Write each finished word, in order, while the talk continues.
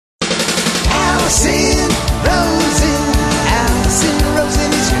Allison Rosen. Allison Rosen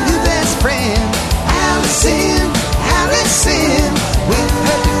is your new best friend. Allison with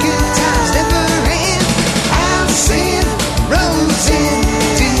her good times never end. Allison Rosen,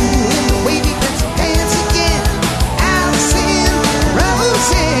 doing the wavy pencil dance again.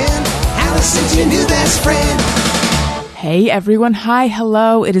 Allison's your new best friend. Hey everyone, hi,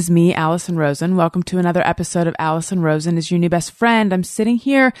 hello, it is me, Allison Rosen. Welcome to another episode of Allison Rosen is your new best friend. I'm sitting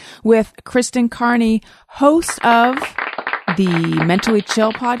here with Kristen Carney, host of the Mentally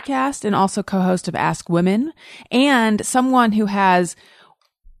Chill podcast and also co-host of Ask Women, and someone who has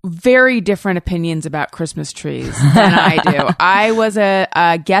very different opinions about Christmas trees than I do. I was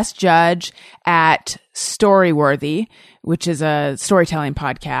a guest judge at Storyworthy, which is a storytelling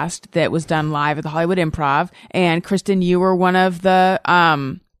podcast that was done live at the Hollywood Improv. And Kristen, you were one of the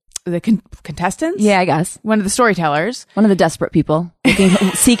contestants? Yeah, I guess. One of the storytellers. One of the desperate people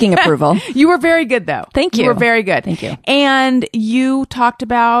seeking approval. You were very good, though. Thank you. You were very good. Thank you. And you talked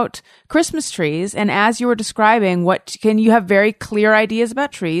about Christmas trees. And as you were describing you have very clear ideas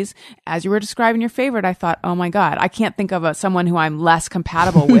about trees. As you were describing your favorite, I thought, oh my God, I can't think of someone who I'm less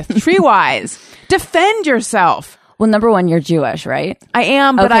compatible with tree-wise. Defend yourself. Well, number one, you're Jewish, right? I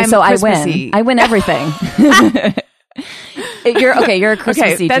am, but okay, I'm so Christmassy. I win everything. You're a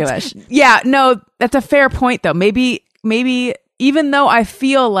Christmassy Jewish. Yeah, no, that's a fair point though. Maybe even though I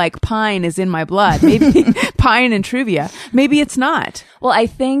feel like pine is in my blood, maybe pine and truvia, maybe it's not. Well, I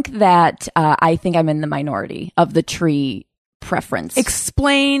think that I think I'm in the minority of the tree preference.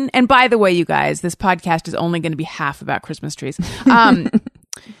 Explain. And by the way, you guys, this podcast is only going to be half about Christmas trees.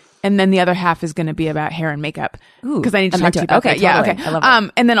 And then the other half is going to be about hair and makeup because I need to talk to you about that. Totally. Yeah, okay. I love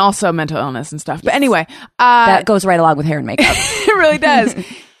it. And then also mental illness and stuff. Yes. But anyway, that goes right along with hair and makeup. It really does.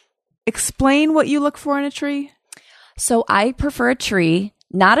 Explain what you look for in a tree. So I prefer a tree,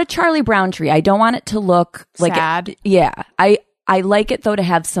 not a Charlie Brown tree. I don't want it to look like sad. Yeah, I like it though to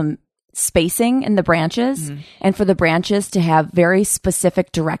have some spacing in the branches, and for the branches to have very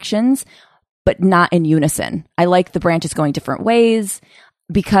specific directions, but not in unison. I like the branches going different ways.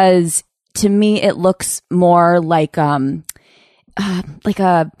 Because to me, it looks more like it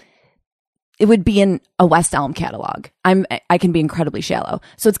would be in a West Elm catalog. I can be incredibly shallow.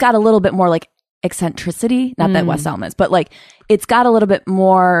 So it's got a little bit more like eccentricity, not that West Elm is, but like it's got a little bit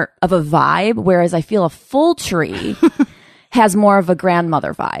more of a vibe, whereas I feel a full tree has more of a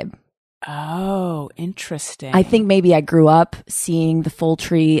grandmother vibe. Oh, interesting. I think maybe I grew up seeing the full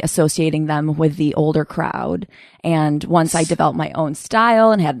tree, associating them with the older crowd. And once I developed my own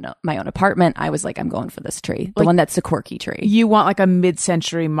style and had my own apartment, I was like, I'm going for this tree. The one that's the quirky tree. You want like a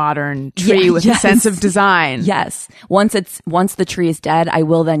mid-century modern tree with a sense of design. Yes. Once the tree is dead, I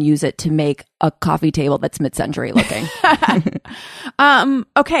will then use it to make a coffee table that's mid-century looking.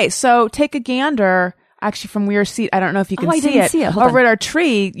 Okay, so take a gander. Actually, from your seat, I don't know if you can see it. Over at our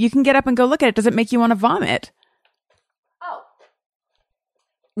tree, you can get up and go look at it. Does it make you want to vomit? Oh.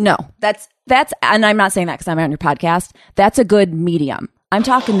 No, that's, and I'm not saying that because I'm on your podcast. That's a good medium. I'm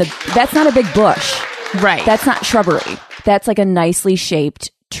talking that's not a big bush. Right. That's not shrubbery. That's like a nicely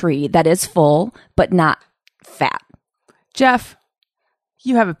shaped tree that is full, but not fat. Jeff,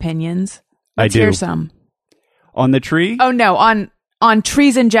 you have opinions. Let's hear some. On the tree? Oh, no, on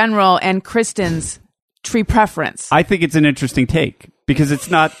trees in general and Kristen's tree preference. I think it's an interesting take because it's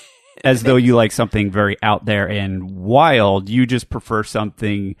not as though you like something very out there and wild. You just prefer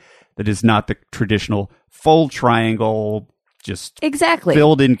something that is not the traditional full triangle, just exactly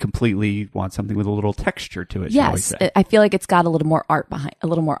filled in completely. Want something with a little texture to it. Yes, I feel like it's got a little more art behind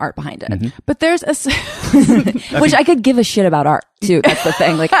it. Mm-hmm. But there's which I could give a shit about art too. That's the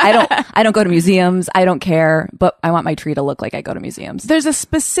thing. Like I don't go to museums. I don't care, but I want my tree to look like I go to museums. There's a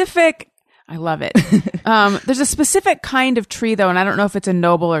specific. I love it. There's a specific kind of tree, though, and I don't know if it's a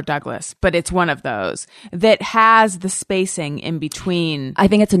Noble or Douglas, but it's one of those that has the spacing in between. I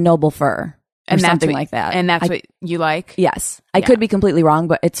think it's a Noble fir or something like that. And that's what you like? Yes. I could be completely wrong,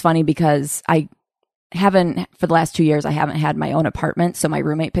 but it's funny because I haven't, for the last 2 years, I haven't had my own apartment. So my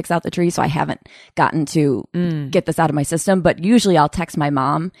roommate picks out the tree. So I haven't gotten to get this out of my system. But usually I'll text my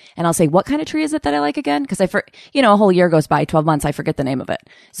mom and I'll say, what kind of tree is it that I like again? Because a whole year goes by, 12 months, I forget the name of it.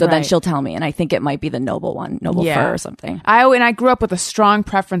 So then she'll tell me. And I think it might be the Noble one, Noble fir or something. I grew up with a strong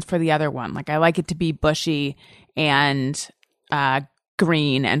preference for the other one. Like I like it to be bushy and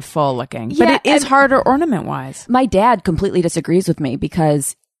green and full looking. But it is harder ornament wise. My dad completely disagrees with me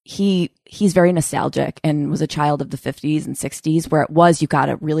because he's very nostalgic and was a child of the 50s and 60s where you got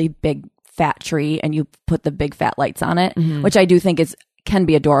a really big fat tree and you put the big fat lights on it, which I do think can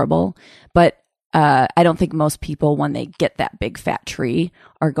be adorable. But I don't think most people, when they get that big fat tree,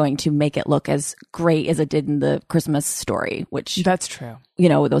 are going to make it look as great as it did in the Christmas story, which That's true. you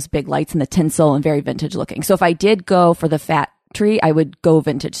know, with those big lights and the tinsel and very vintage looking. So if I did go for the fat tree, I would go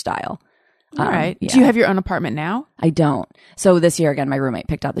vintage style. All right. Yeah. Do you have your own apartment now? I don't. So this year, again, my roommate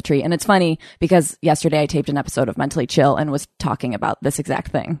picked out the tree. And it's funny because yesterday I taped an episode of Mentally Chill and was talking about this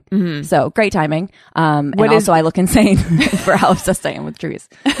exact thing. Mm-hmm. So great timing. And also I look insane for how obsessed I am with trees.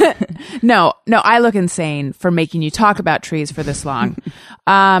 No, I look insane for making you talk about trees for this long.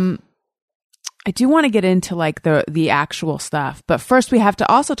 I do want to get into like the actual stuff, but first we have to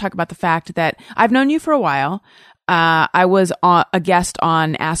also talk about the fact that I've known you for a while. I was a guest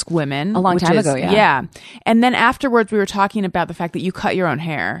on Ask Women a long time ago. Yeah. Yeah. And then afterwards we were talking about the fact that you cut your own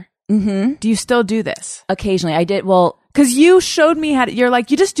hair. Mm-hmm. Do you still do this? Occasionally I did. Well, because you showed me how to, you're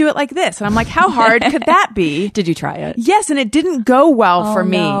like, you just do it like this. And I'm like, how hard could that be? Did you try it? Yes. And it didn't go well for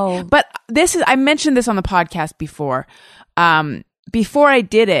me. No. But I mentioned this on the podcast before. Before I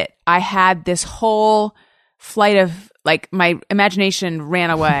did it, I had this whole flight of like my imagination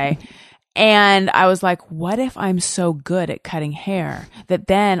ran away. And I was like, what if I'm so good at cutting hair that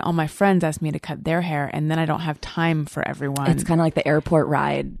then all my friends ask me to cut their hair and then I don't have time for everyone? It's kind of like the airport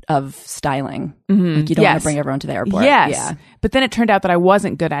ride of styling. Mm-hmm. Like you don't want to bring everyone to the airport. Yes. Yeah. But then it turned out that I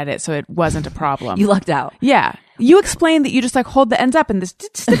wasn't good at it, so it wasn't a problem. You lucked out. Yeah. You explained that you just like hold the ends up and this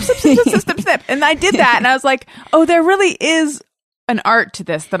snip. And I did that and I was like, oh, there really is an art to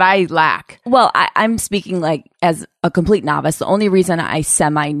this that I lack. Well, I'm speaking like as a complete novice. The only reason I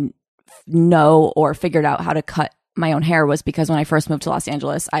know or figured out how to cut my own hair was because when I first moved to Los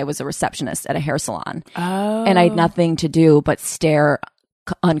Angeles, I was a receptionist at a hair salon. Oh. And I had nothing to do but stare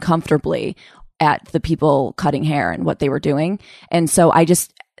uncomfortably at the people cutting hair and what they were doing. And so I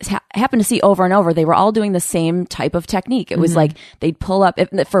just happened to see over and over, they were all doing the same type of technique. It was like they'd pull up,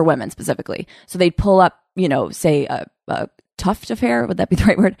 for women specifically. So they'd pull up, you know, say a tuft of hair. Would that be the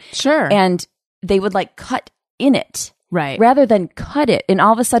right word? Sure. And they would like cut in it. Right. Rather than cut it. And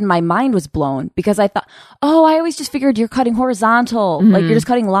all of a sudden my mind was blown because I thought, oh, I always just figured you're cutting horizontal, like you're just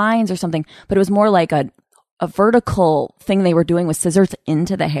cutting lines or something. But it was more like a vertical thing they were doing with scissors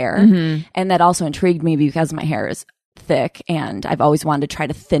into the hair. Mm-hmm. And that also intrigued me because my hair is thick and I've always wanted to try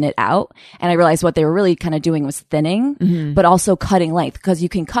to thin it out. And I realized what they were really kind of doing was thinning, but also cutting length because you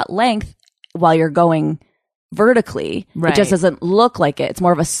can cut length while you're going vertically. Right. It just doesn't look like it. It's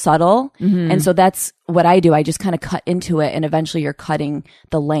more of a subtle. Mm-hmm. And so that's what I do. I just kind of cut into it and eventually you're cutting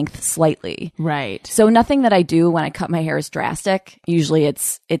the length slightly. Right. So nothing that I do when I cut my hair is drastic. Usually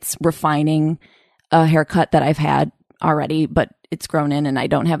it's refining a haircut that I've had already, but it's grown in and I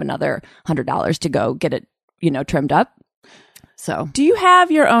don't have another $100 to go get it, you know, trimmed up. So, do you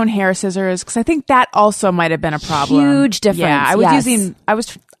have your own hair scissors? Because I think that also might have been a problem. Huge difference. Yeah,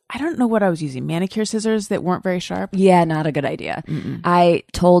 I don't know what I was using. Manicure scissors that weren't very sharp. Yeah, not a good idea. Mm-mm. I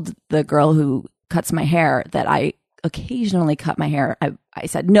told the girl who cuts my hair that I occasionally cut my hair. I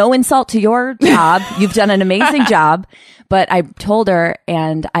said, no insult to your job. You've done an amazing job. But I told her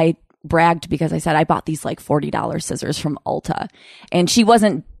and I bragged because I said I bought these like $40 scissors from Ulta. And she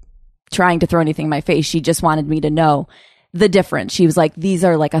wasn't trying to throw anything in my face. She just wanted me to know the difference. She was like, these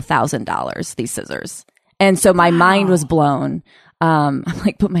are like $1,000, these scissors. And so my mind was blown. I'm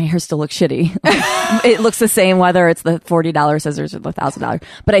like, but my hair still looks shitty. It looks the same whether it's the $40 scissors or the $1,000.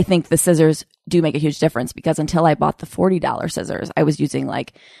 But I think the scissors do make a huge difference because until I bought the $40 scissors, I was using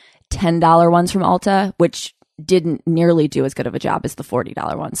like $10 ones from Ulta, which didn't nearly do as good of a job as the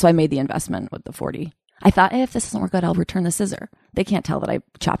 $40 one. So I made the investment with the 40. I thought, if this doesn't work out, I'll return the scissor. They can't tell that I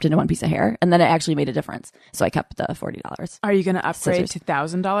chopped into one piece of hair. And then it actually made a difference. So I kept the $40. Are you going to upgrade to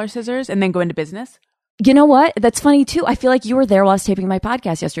 $1,000 scissors and then go into business? You know what? That's funny too. I feel like you were there while I was taping my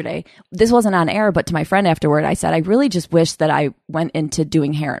podcast yesterday. This wasn't on air, but to my friend afterward, I said, I really just wish that I went into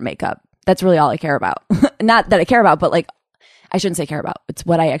doing hair and makeup. That's really all I care about. Not that I care about, but like, I shouldn't say care about. It's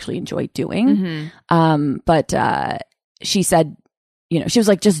what I actually enjoy doing. Mm-hmm. But she said, you know, she was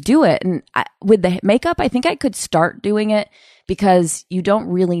like, just do it. And with the makeup, I think I could start doing it because you don't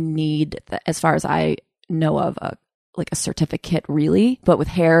really need, as far as I know of, a certificate really. But with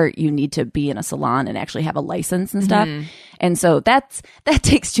hair, you need to be in a salon and actually have a license and stuff. Mm-hmm. And so that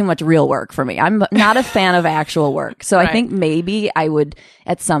takes too much real work for me. I'm not a fan of actual work. So right. I think maybe I would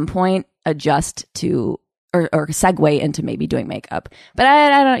at some point adjust to or segue into maybe doing makeup. But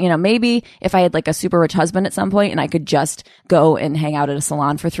I don't, you know, maybe if I had like a super rich husband at some point and I could just go and hang out at a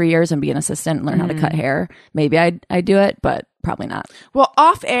salon for 3 years and be an assistant and learn how to cut hair, maybe I'd do it, but probably not. Well,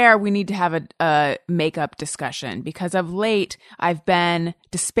 off air, we need to have a makeup discussion because of late I've been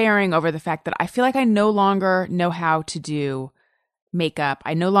despairing over the fact that I feel like I no longer know how to do makeup.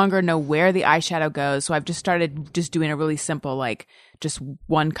 I no longer know where the eyeshadow goes. So I've just started just doing a really simple, like just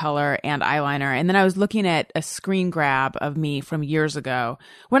one color and eyeliner. And then I was looking at a screen grab of me from years ago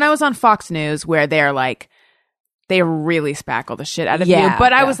when I was on Fox News where they're like, they really spackle the shit out of you.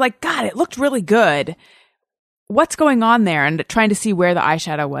 But I was like, God, it looked really good. What's going on there? And trying to see where the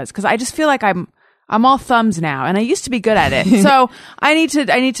eyeshadow was. Cause I just feel like I'm all thumbs now and I used to be good at it. So I need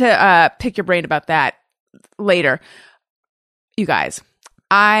to pick your brain about that later. You guys,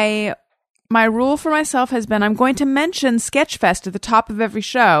 my rule for myself has been I'm going to mention Sketchfest at the top of every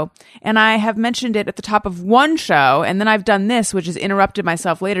show, and I have mentioned it at the top of one show, and then I've done this, which has interrupted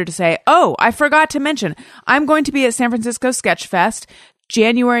myself later to say, oh, I forgot to mention, I'm going to be at San Francisco Sketchfest,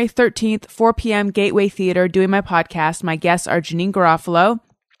 January 13th, 4 p.m., Gateway Theater, doing my podcast. My guests are Janine Garofalo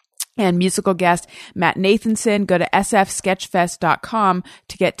and musical guest Matt Nathanson. Go to sfsketchfest.com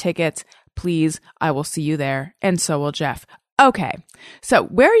to get tickets. Please, I will see you there, and so will Jeff. Okay. So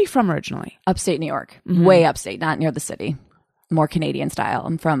where are you from originally? Upstate New York. Way upstate, not near the city. More Canadian style.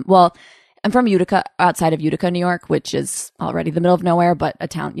 I'm from Utica, outside of Utica, New York, which is already the middle of nowhere, but a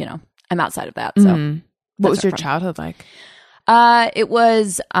town, I'm outside of that. So What was your childhood like? It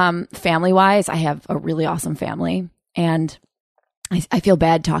was family-wise. I have a really awesome family, and I feel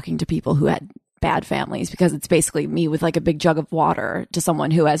bad talking to people who had bad families because it's basically me with like a big jug of water to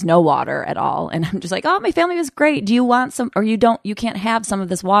someone who has no water at all. And I'm just like, oh, my family was great. Do you want some, or you can't have some of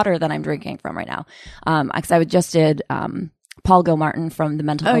this water that I'm drinking from right now. Cause I just did, Paul Gilmartin from the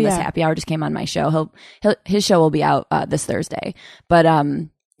Mental Illness Happy Hour just came on my show. His show will be out, this Thursday, but,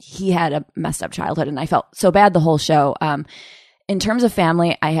 he had a messed up childhood and I felt so bad the whole show. In terms of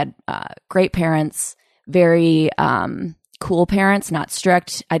family, I had, great parents, very, cool parents, not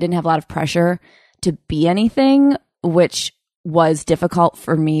strict. I didn't have a lot of pressure to be anything, which was difficult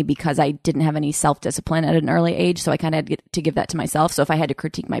for me because I didn't have any self-discipline at an early age. So I kind of had to give that to myself. So if I had to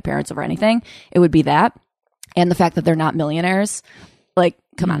critique my parents over anything, it would be that. And the fact that they're not millionaires, like,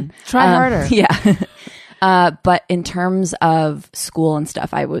 come on. Try harder. Yeah. But in terms of school and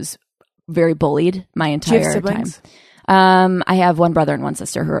stuff, I was very bullied my entire Do you have siblings? time. I have one brother and one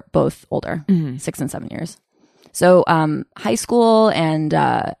sister who are both older, 6 and 7 years. So high school and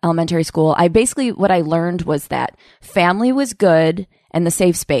elementary school, what I learned was that family was good and the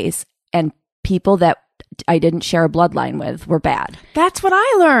safe space, and people that I didn't share a bloodline with were bad. That's what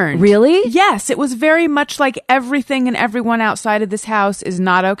I learned. Really? Yes. It was very much like everything and everyone outside of this house is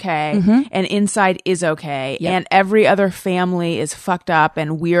not okay and inside is okay. Yep. And every other family is fucked up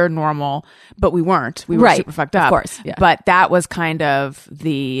and we're normal, but we weren't. We were super fucked up. Of course. Yeah. But that was kind of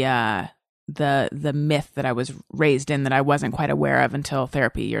the myth that I was raised in that I wasn't quite aware of until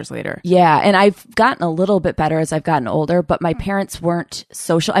therapy years later. Yeah. And I've gotten a little bit better as I've gotten older, but my parents weren't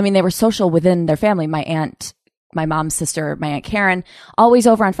social. I mean, they were social within their family. My mom's sister, my Aunt Karen, always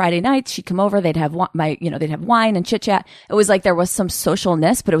over on Friday nights. She'd come over. They'd have they'd have wine and chit chat. It was like there was some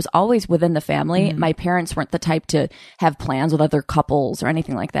socialness, but it was always within the family. My parents weren't the type to have plans with other couples or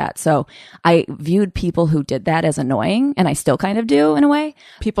anything like that. So I viewed people who did that as annoying, and I still kind of do in a way.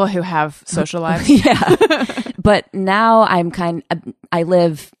 People who have social lives. Yeah. But now I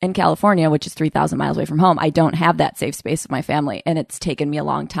live in California, which is 3,000 miles away from home. I don't have that safe space with my family, and it's taken me a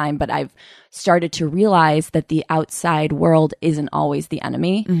long time, but I've started to realize that the outside world isn't always the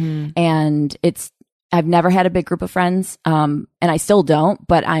enemy. And I've never had a big group of friends, and I still don't,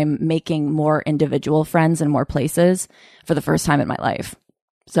 but I'm making more individual friends in more places for the first time in my life.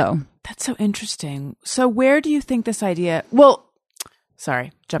 So that's so interesting. So where do you think this idea, well,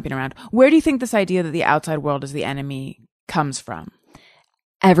 sorry, jumping around. Where do you think this idea that the outside world is the enemy comes from?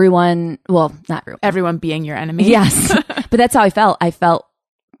 Everyone, well, not everyone. Everyone being your enemy? Yes. But that's how I felt. I felt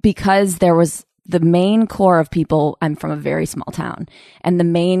because there was the main core of people. I'm from a very small town, and the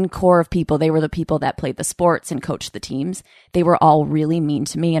main core of people, they were the people that played the sports and coached the teams. They were all really mean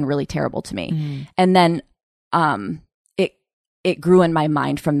to me and really terrible to me. And then it grew in my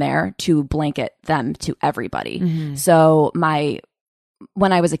mind from there to blanket them to everybody. So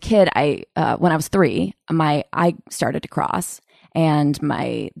when I was a kid, when I was 3, my eye started to cross. And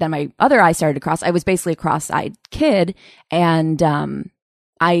my other eye started to cross. I was basically a cross-eyed kid, and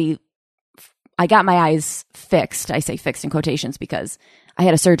I got my eyes fixed. I say fixed in quotations because I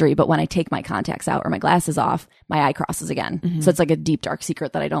had a surgery, but when I take my contacts out or my glasses off, my eye crosses again. So it's like a deep, dark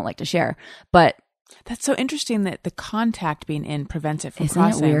secret that I don't like to share. But that's so interesting that the contact being in prevents it from isn't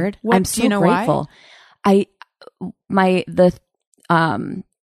crossing. It weird? I'm so grateful. Why?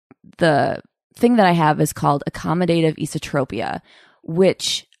 The thing that I have is called accommodative esotropia,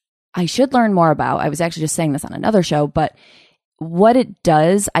 which I should learn more about. I was actually just saying this on another show, but what it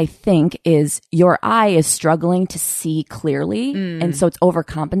does, I think, is your eye is struggling to see clearly. And so it's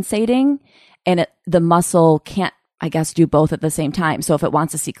overcompensating, and the muscle can't, I guess, do both at the same time. So if it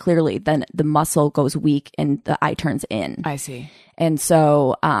wants to see clearly, then the muscle goes weak and the eye turns in. I see. And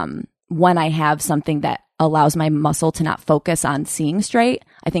so when I have something that allows my muscle to not focus on seeing straight,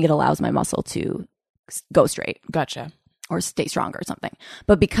 I think it allows my muscle to go straight. Gotcha. Or stay stronger or something.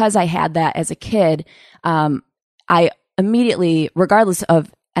 But because I had that as a kid, I immediately, regardless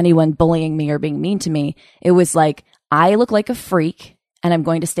of anyone bullying me or being mean to me, it was like, I look like a freak and I'm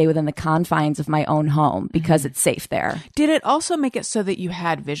going to stay within the confines of my own home because it's safe there. Did it also make it so that you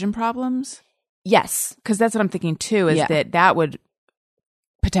had vision problems? Yes. Because that's what I'm thinking too, is that would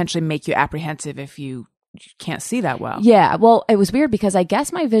potentially make you apprehensive if you can't see that well. Yeah. Well, it was weird because I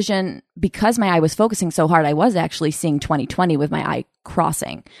guess my vision, because my eye was focusing so hard, I was actually seeing 20/20 with my eye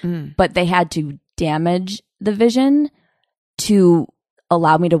crossing. But they had to damage the vision to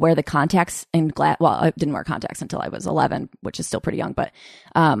allow me to wear the contacts and well, I didn't wear contacts until I was 11, which is still pretty young, but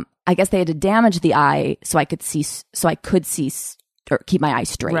I guess they had to damage the eye so I could see or keep my eye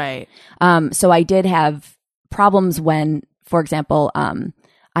straight. Right. So I did have problems when, for example,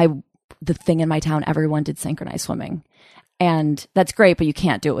 the thing in my town, everyone did synchronized swimming, and that's great, but you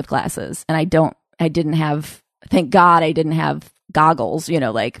can't do it with glasses. And thank God I didn't have goggles,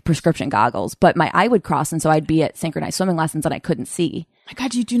 like prescription goggles, but my eye would cross. And so I'd be at synchronized swimming lessons and I couldn't see. My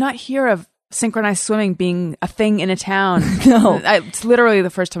God, you do not hear of synchronized swimming being a thing in a town. No. It's literally the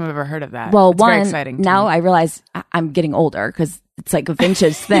first time I've ever heard of that. Well, it's very exciting to now me. I realize I'm getting older because it's like a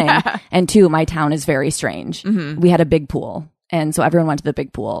vintage thing. And two, my town is very strange. We had a big pool. And so everyone went to the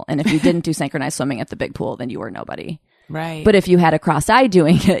big pool. And if you didn't do synchronized swimming at the big pool, then you were nobody. Right. But if you had a crossed eye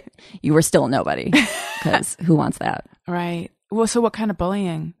doing it, you were still nobody, because who wants that? Right. Well, so what kind of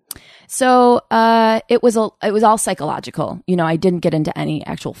bullying? So it was all psychological. I didn't get into any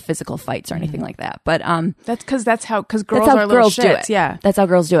actual physical fights or anything like that. But That's because girls are little girls do shits. it. Yeah. That's how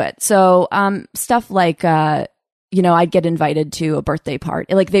girls do it. So stuff like I'd get invited to a birthday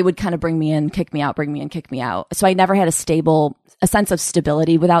party. Like they would kind of bring me in, kick me out, bring me in, kick me out. So I never had a sense of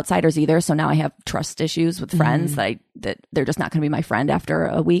stability with outsiders either. So now I have trust issues with friends that they're just not going to be my friend after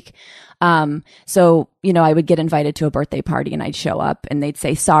a week. So, I would get invited to a birthday party and I'd show up and they'd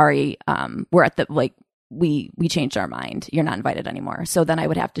say, sorry, we're at we changed our mind. You're not invited anymore. So then I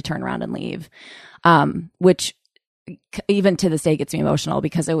would have to turn around and leave, which even to this day gets me emotional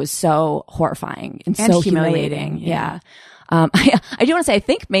because it was so horrifying and so humiliating. Yeah. I do want to say, I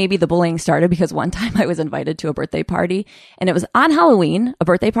think maybe the bullying started because one time I was invited to a birthday party and it was on Halloween, a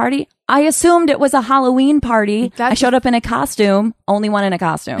birthday party. I assumed it was a Halloween party. I showed up in a costume, only one in a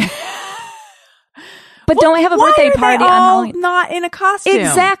costume. But don't I have a birthday party on Halloween? Not in a costume.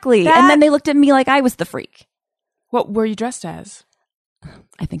 Exactly. And then they looked at me like I was the freak. What were you dressed as?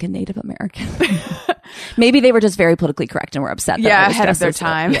 I think a Native American. Maybe they were just very politically correct and were upset. That I was ahead of dressed their as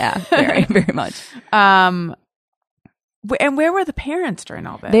time. Yeah, very, very much. And where were the parents during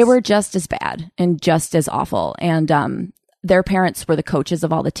all this? They were just as bad and just as awful. And their parents were the coaches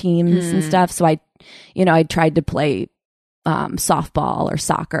of all the teams and stuff. So I tried to play softball or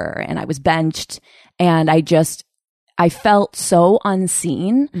soccer and I was benched. And I felt so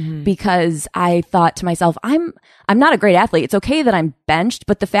unseen because I thought to myself, I'm not a great athlete. It's okay that I'm benched,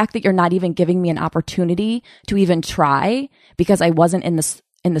 but the fact that you're not even giving me an opportunity to even try because I wasn't in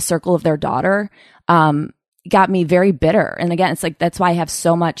the circle of their daughter, got me very bitter. And again, it's like, that's why I have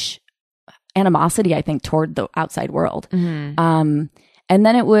so much animosity, I think, toward the outside world. And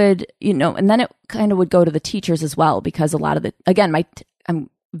then it would, it kind of would go to the teachers as well, because a lot of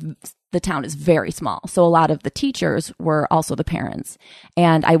the town is very small. So a lot of the teachers were also the parents,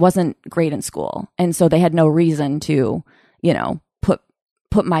 and I wasn't great in school. And so they had no reason to,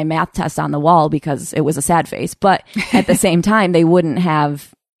 put my math test on the wall because it was a sad face. But at the same time, they wouldn't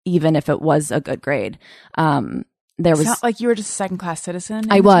have, even if it was a good grade. There was not like you were just a second class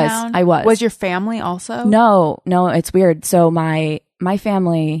citizen. I was. Was your family also? No, it's weird. So my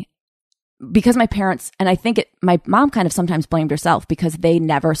family, because my parents, and I think my mom kind of sometimes blamed herself because they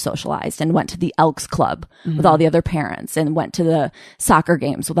never socialized and went to the Elks Club with all the other parents and went to the soccer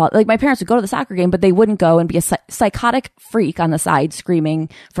games with all, like my parents would go to the soccer game, but they wouldn't go and be a psychotic freak on the side screaming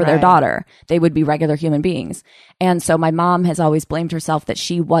for their daughter. They would be regular human beings. And so my mom has always blamed herself that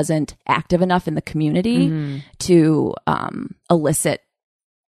she wasn't active enough in the community to elicit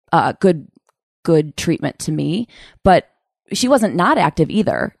good treatment to me. But she wasn't not active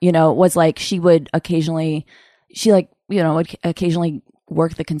either, it was like she would occasionally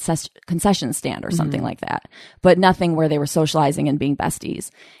work the concession stand or something like that, but nothing where they were socializing and being besties.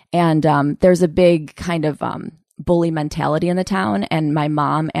 And there's a big kind of bully mentality in the town. And my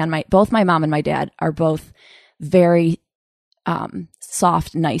mom and both my mom and my dad are both very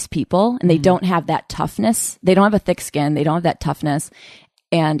soft, nice people, and they don't have that toughness. They don't have a thick skin. They don't have that toughness.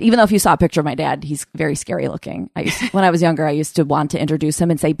 And even though if you saw a picture of my dad, he's very scary looking. When I was younger, I used to want to introduce him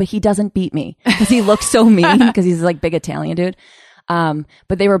and say, but he doesn't beat me because he looks so mean because he's like big Italian dude.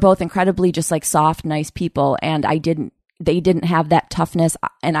 But they were both incredibly just like soft, nice people. And they didn't have that toughness,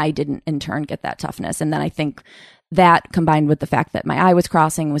 and I didn't in turn get that toughness. And then I think that combined with the fact that my eye was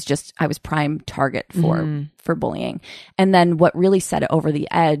crossing was just, I was prime target for bullying. And then what really set it over the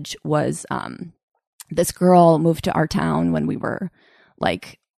edge was, this girl moved to our town when we were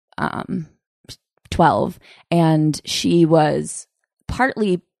like, 12, and she was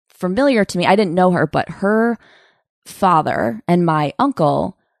partly familiar to me. I didn't know her, but her father and my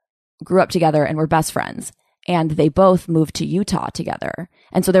uncle grew up together and were best friends. And they both moved to Utah together.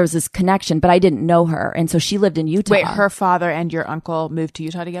 And so there was this connection, but I didn't know her. And so she lived in Utah. Wait, her father and your uncle moved to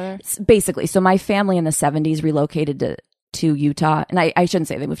Utah together? Basically. So my family in the 70s relocated to Utah. And I shouldn't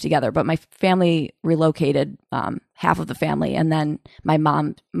say they moved together, but my family relocated half of the family. And then my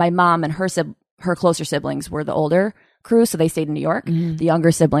mom and her closer siblings were the older crew. So they stayed in New York. Mm-hmm. The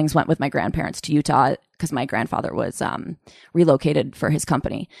younger siblings went with my grandparents to Utah because my grandfather was relocated for his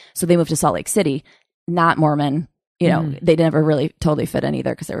company. So they moved to Salt Lake City. Not Mormon, they never really totally fit in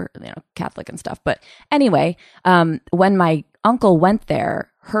either because they were, Catholic and stuff. But anyway, when my uncle went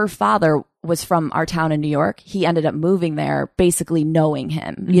there, her father was from our town in New York. He ended up moving there, basically knowing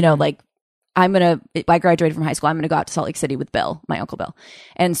him, like I graduated from high school. I'm going to go out to Salt Lake City with Bill, my Uncle Bill.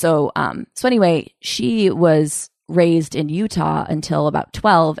 And so anyway, she was raised in Utah until about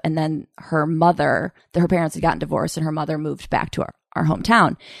 12. And then her parents had gotten divorced and her mother moved back to our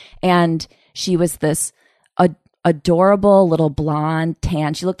hometown. And she was this adorable little blonde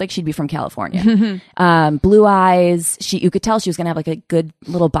tan. She looked like she'd be from California. Blue eyes. You could tell she was going to have like a good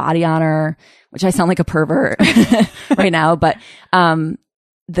little body on her, which I sound like a pervert right now. But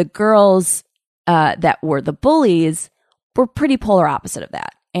the girls that were the bullies were pretty polar opposite of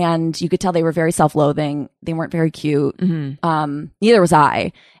that. And you could tell they were very self-loathing. They weren't very cute. Mm-hmm. Neither was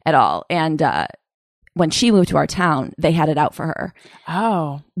I at all. And when she moved to our town, they had it out for her.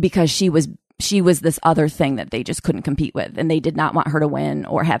 Oh. Because she was this other thing that they just couldn't compete with. And they did not want her to win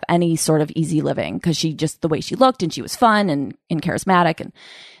or have any sort of easy living because the way she looked and she was fun and charismatic. And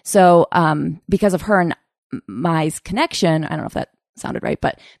so because of her and my connection, I don't know if that sounded right,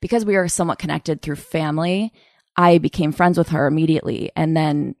 but because we were somewhat connected through family, I became friends with her immediately. And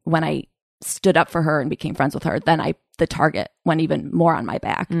then when I stood up for her and became friends with her, then the target went even more on my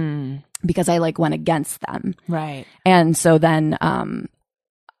back because I went against them. Right. And so then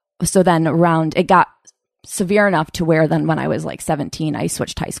it got severe enough to where then when I was 17, I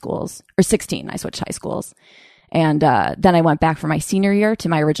switched high schools, or 16, I switched high schools. And then I went back for my senior year to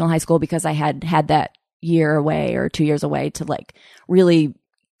my original high school because I had that year away or 2 years away to really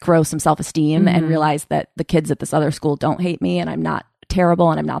grow some self-esteem and realize that the kids at this other school don't hate me and I'm not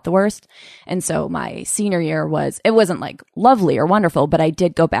terrible and I'm not the worst. And so my senior year it wasn't lovely or wonderful, but I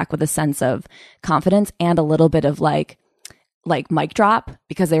did go back with a sense of confidence and a little bit of mic drop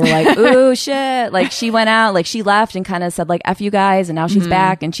because they were like, ooh, shit. She went out, she left and kind of said F you guys. And now she's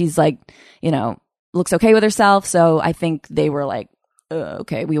back and she's looks okay with herself. So I think they were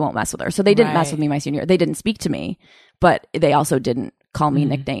okay, we won't mess with her. So they didn't mess with me my senior year. They didn't speak to me, but they also didn't call me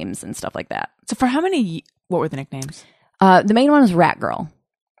nicknames and stuff like that. So for how many, what were the nicknames? The main one was Rat Girl.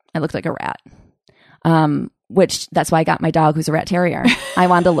 I looked like a rat. Which that's why I got my dog who's a rat terrier. I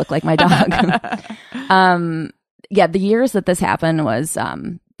wanted to look like my dog. Yeah, the years that this happened was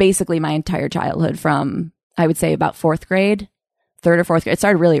basically my entire childhood from, I would say, about third or fourth grade. It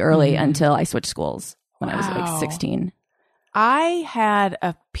started really early until I switched schools when I was 16. I had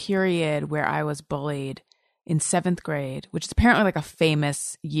a period where I was bullied in 7th grade, which is apparently a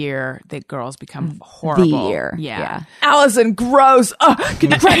famous year that girls become horrible. The year. Yeah. Allison, gross. Oh,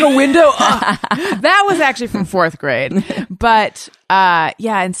 can you crack a window? Oh. That was actually from 4th grade. But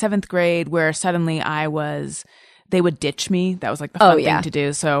in 7th grade where suddenly they would ditch me. That was the fun thing to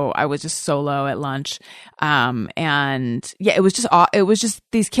do. So I was just solo at lunch. It was just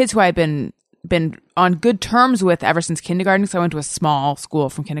these kids who I had been on good terms with ever since kindergarten. So I went to a small school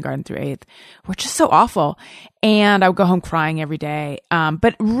from kindergarten through 8th, were just so awful. And I would go home crying every day.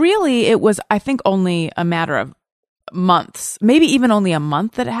 But really it was, I think, only a matter of months, maybe even only a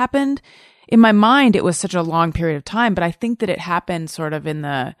month that it happened. In my mind, it was such a long period of time, but I think that it happened sort of in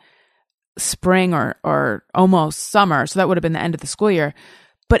the spring or almost summer. So that would have been the end of the school year.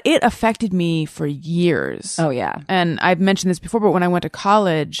 But it affected me for years. Oh, yeah. And I've mentioned this before, but when I went to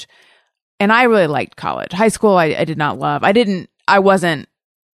college, and I really liked college. High school, I did not love. I wasn't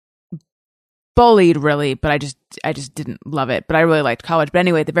bullied really, but I just didn't love it. But I really liked college. But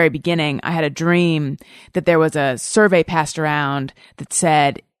anyway, at the very beginning, I had a dream that there was a survey passed around that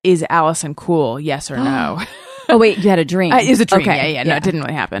said, "Is Allison cool? Yes or no?" Oh wait, you had a dream. It was a dream. Okay. Yeah. No, it didn't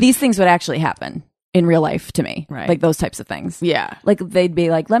really happen. These things would actually happen in real life to me, Right. like those types of things. Yeah. Like they'd be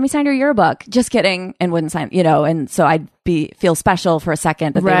like, "Let me sign your yearbook." Just kidding, and wouldn't sign. And so I'd feel special for a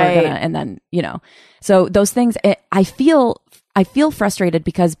second that they Right. were gonna, and then So those things, I feel frustrated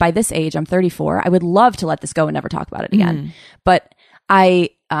because by this age, I'm 34. I would love to let this go and never talk about it again, but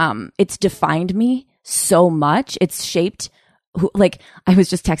it's defined me so much. It's shaped. Like I was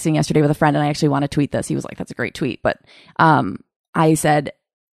just texting yesterday with a friend, and I actually want to tweet this. He was like, "That's a great tweet," but I said,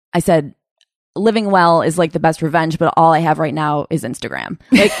 living well is like the best revenge, but all I have right now is Instagram.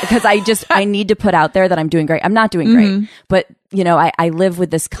 Like, because I need to put out there that I'm doing great. I'm not doing great, but I live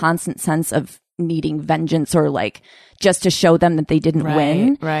with this constant sense of needing vengeance or like just to show them that they didn't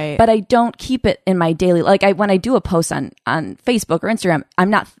win. Right. But I don't keep it in my daily, like when I do a post on Facebook or Instagram,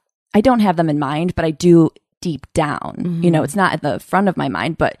 I don't have them in mind, but I do deep down, it's not at the front of my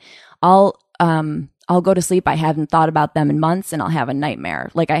mind, but I'll go to sleep. I haven't thought about them in months and I'll have a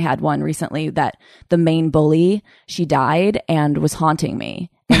nightmare. Like I had one recently that the main bully, she died and was haunting me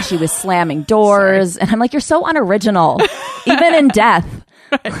and she was slamming doors. And I'm like, "You're so unoriginal, even in death."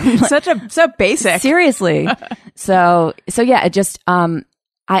 So basic. Seriously. So yeah, it just,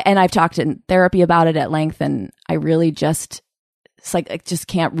 I've talked in therapy about it at length and I really just, it's like I just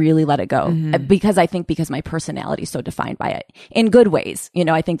can't really let it go because my personality is so defined by it in good ways.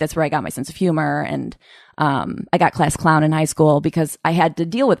 I think that's where I got my sense of humor and I got class clown in high school because I had to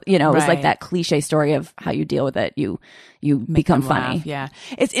deal with, it was like that cliche story of how you deal with it. You become funny. Laugh, yeah.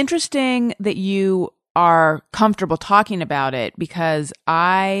 It's interesting that you are comfortable talking about it because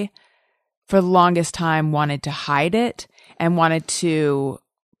I, for the longest time, wanted to hide it and wanted to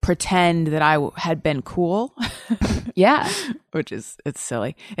pretend that I had been cool. Yeah. It's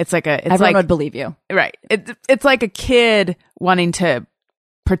silly. It's Everyone would believe you. Right. It's like a kid wanting to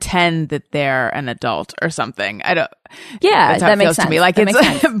pretend that they're an adult or something. I don't. Yeah, that's how that it makes feels sense. to me. Like that it's,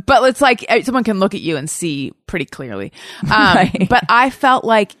 makes sense. but it's like someone can look at you and see pretty clearly. Right. But I felt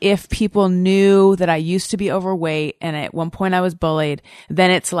like if people knew that I used to be overweight and at one point I was bullied,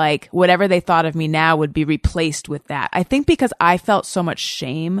 then it's like whatever they thought of me now would be replaced with that. I think because I felt so much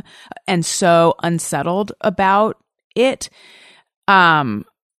shame and so unsettled about it,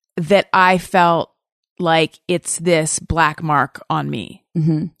 that I felt like it's this black mark on me.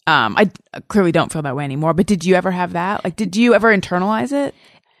 I clearly don't feel that way anymore, but did you ever have that? Like, did you ever internalize it?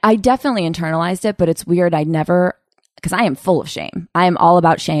 I definitely internalized it, but it's weird. Because I am full of shame. I am all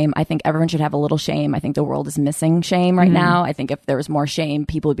about shame. I think everyone should have a little shame. I think the world is missing shame right now. I think if there was more shame,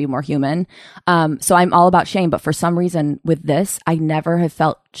 people would be more human. So I'm all about shame, but for some reason with this, I never have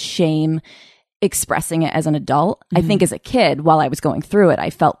felt shame expressing it as an adult. I think as a kid, while I was going through it,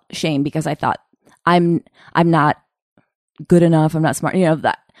 I felt shame because I thought I'm not good enough. I'm not smart,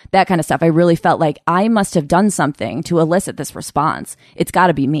 that kind of stuff. I really felt like I must have done something to elicit this response. It's got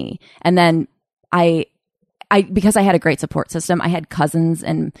to be me. And then because I had a great support system, I had cousins.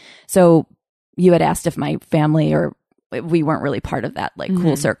 And so you had asked if my family or we weren't really part of that like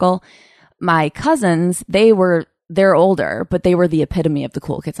cool circle. My cousins, they're older, but they were the epitome of the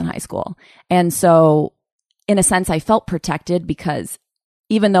cool kids in high school. And so in a sense, I felt protected because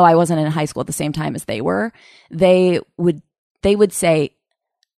even though I wasn't in high school at the same time as they were, they would say,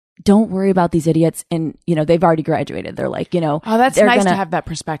 "Don't worry about these idiots." And, they've already graduated. They're like, oh, that's nice to have that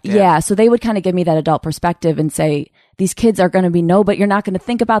perspective. Yeah. So they would kind of give me that adult perspective and say, these kids are going to be but you're not going to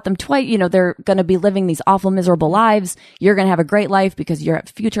think about them twice. They're going to be living these awful, miserable lives. You're going to have a great life because you have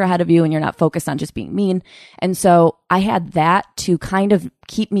a future ahead of you and you're not focused on just being mean. And so I had that to kind of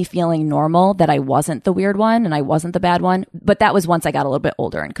keep me feeling normal, that I wasn't the weird one and I wasn't the bad one. But that was once I got a little bit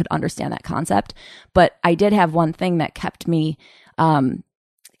older and could understand that concept. But I did have one thing that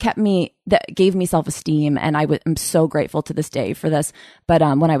that gave me self-esteem. And I'm so grateful to this day for this. But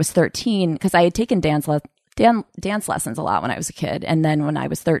when I was 13, because I had taken dance lessons a lot when I was a kid. And then when I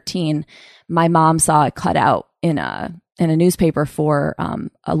was 13, my mom saw a cutout in a newspaper for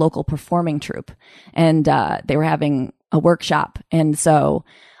a local performing troupe. And they were having a workshop. And so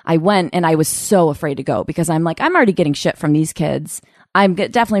I went and I was so afraid to go because I'm like, I'm already getting shit from these kids. I'm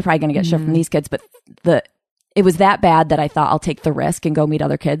definitely probably going to get shit from these kids. But it was that bad that I thought I'll take the risk and go meet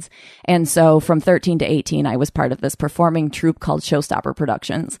other kids. And so from 13 to 18, I was part of this performing troupe called Showstopper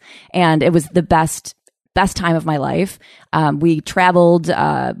Productions. And it was the best time of my life. We traveled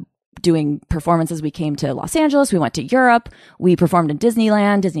doing performances. We came to Los Angeles. We went to Europe. We performed in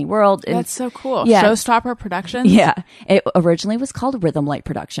Disneyland, Disney World. That's so cool. Yeah. Showstopper Productions? Yeah. It originally was called Rhythm Light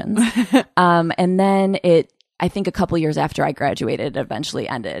Productions. And then I think a couple years after I graduated, it eventually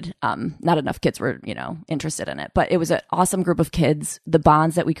ended. Not enough kids were, interested in it, but it was an awesome group of kids. The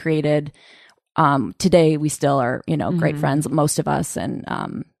bonds that we created, today we still are, great friends, most of us. And,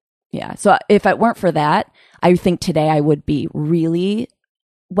 so if it weren't for that, I think today I would be really,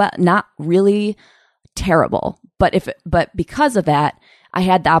 well, not really terrible, but because of that, I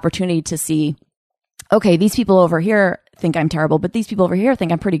had the opportunity to see, okay, these people over here think I'm terrible, but these people over here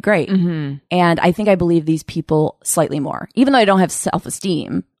think I'm pretty great. Mm-hmm. And I think I believe these people slightly more, even though I don't have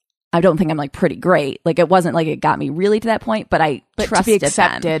self-esteem. I don't think I'm like pretty great. Like it wasn't like it got me really to that point, but I trusted to be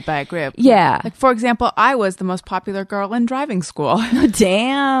accepted them. by a group. Yeah. Like for example, I was the most popular girl in driving school.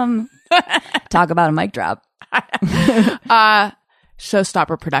 Damn. Talk about a mic drop.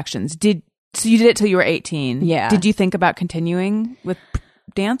 Showstopper Productions. So you did it till you were 18. Yeah. Did you think about continuing with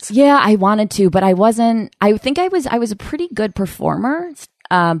dance? Yeah, I wanted to, but I wasn't. I think I was a pretty good performer.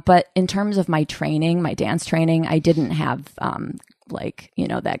 But in terms of my training, my dance training, I didn't have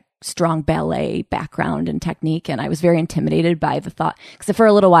that strong ballet background and technique. And I was very intimidated by the thought, because for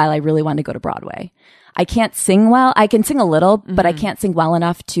a little while I really wanted to go to Broadway. I can't sing well. I can sing a little, but I can't sing well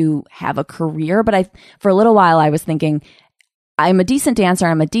enough to have a career. But for a little while I was thinking, I'm a decent dancer.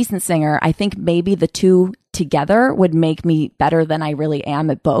 I'm a decent singer. I think maybe the two together would make me better than I really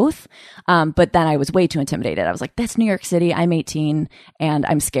am at both. But then I was way too intimidated. I was like, that's New York City. I'm 18 and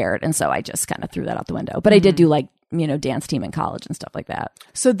I'm scared. And so I just kind of threw that out the window. But I did do dance team in college and stuff like that.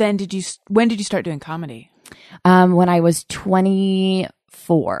 So then when did you start doing comedy? When I was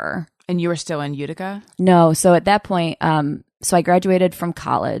 24. And you were still in Utica? No. So at that point, so I graduated from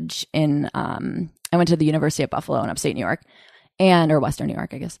college I went to the University of Buffalo in upstate New York. Or Western New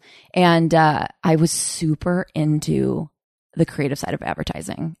York, I guess. And I was super into the creative side of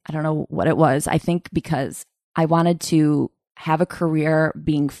advertising. I don't know what it was. I think because I wanted to have a career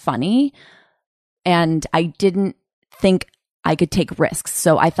being funny, and I didn't think I could take risks.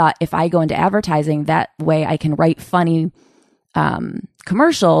 So I thought if I go into advertising, that way I can write funny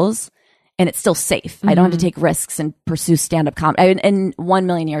commercials and it's still safe. I don't have to take risks and pursue stand-up comedy. In 1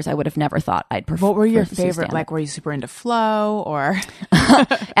 million years, I would have never thought I'd perform. What were your favorite? Stand-up. Like, were you super into Flow or?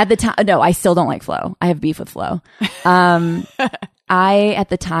 At the time, no, I still don't like Flow. I have beef with Flow. I, at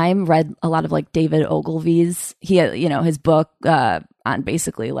the time, read a lot of like David Ogilvy's, his book on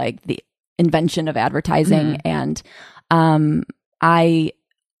basically like the invention of advertising. And I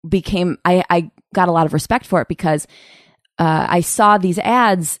got a lot of respect for it because I saw these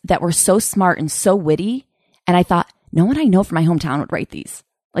ads that were so smart and so witty. And I thought, no one I know from my hometown would write these.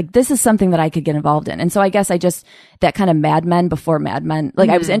 Like, this is something that I could get involved in. And so I guess that kind of Mad Men before Mad Men, like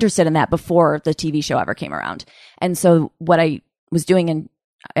I was interested in that before the TV show ever came around. And so what I was doing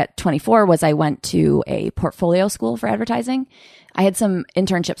at 24 was I went to a portfolio school for advertising. I had some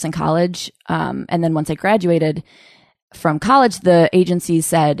internships in college. And then once I graduated from college, the agency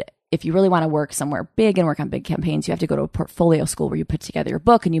said, if you really want to work somewhere big and work on big campaigns, you have to go to a portfolio school where you put together your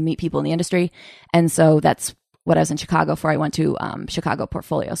book and you meet people in the industry. And so that's what I was in Chicago for. I went to Chicago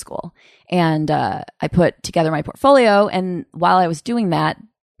Portfolio School, and I put together my portfolio. And while I was doing that,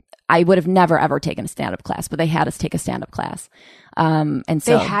 I would have never ever taken a stand-up class, but they had us take a stand-up class. And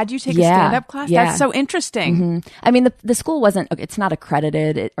so they had you take a stand-up class? Yeah. That's so interesting. Mm-hmm. I mean, the school it's not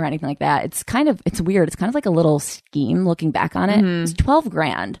accredited or anything like that. It's weird. It's kind of like a little scheme looking back on it. It's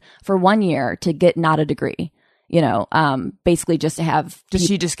 $12,000 for 1 year to get not a degree, basically just to have. Does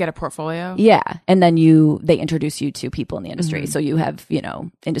she just get a portfolio? Yeah. And then they introduce you to people in the industry. So you have,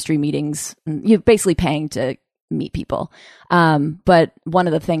 industry meetings. You're basically paying to meet people. But one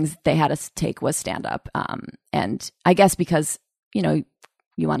of the things they had us take was stand up. And I guess because,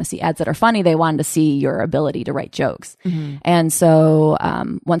 you want to see ads that are funny, they wanted to see your ability to write jokes. And so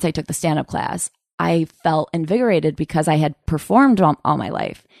once I took the stand up class, I felt invigorated because I had performed all my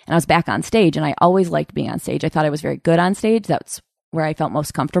life and I was back on stage, and I always liked being on stage. I thought I was very good on stage. That's where I felt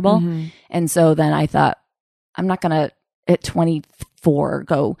most comfortable. And so then I thought, I'm not going to at 24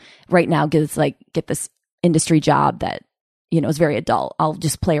 go right now, get this industry job that, is very adult. I'll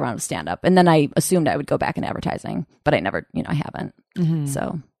just play around with stand up. And then I assumed I would go back in advertising, but I never, I haven't.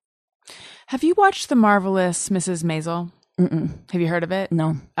 So. Have you watched The Marvelous Mrs. Maisel? Mm-mm. Have you heard of it?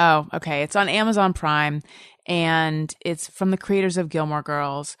 No. Oh, okay. It's on Amazon Prime, and it's from the creators of Gilmore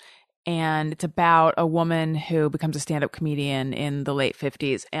Girls. And it's about a woman who becomes a stand-up comedian in the late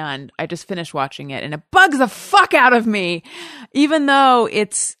 50s. And I just finished watching it, and it bugs the fuck out of me, even though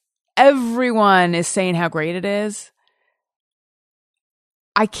everyone is saying how great it is.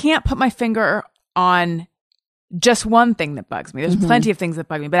 I can't put my finger on just one thing that bugs me. There's plenty of things that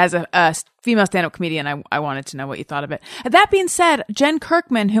bug me, but as a female stand-up comedian, I wanted to know what you thought of it. That being said, Jen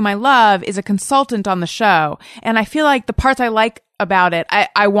Kirkman, whom I love, is a consultant on the show, and I feel like the parts I like about it,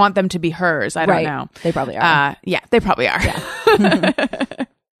 I want them to be hers. I don't know. They probably are. Yeah, they probably are. Yeah.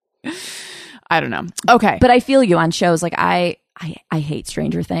 I don't know. Okay. But I feel you on shows like I hate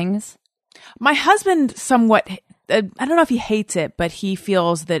Stranger Things. My husband somewhat, I don't know if he hates it, but he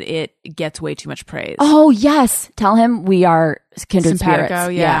feels that it gets way too much praise. Oh, yes. Tell him we are kindred Simpatico,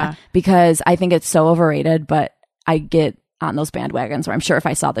 spirits. yeah. Because I think it's so overrated, but I get on those bandwagons where I'm sure if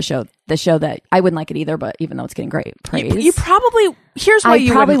I saw the show that I wouldn't like it either, but even though it's getting great praise. You probably, here's why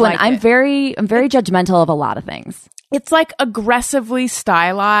you probably wouldn't like I'm it. I'm very judgmental of a lot of things. It's like aggressively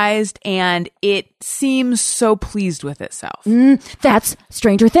stylized and it seems so pleased with itself. That's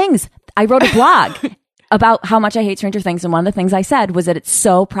Stranger Things. I wrote a blog about how much I hate Stranger Things, and one of the things I said was that it's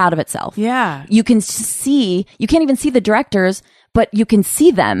so proud of itself. Yeah. You can't even see the directors, but you can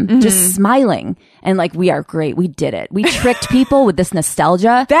see them just smiling and like, we are great. We did it. We tricked people with this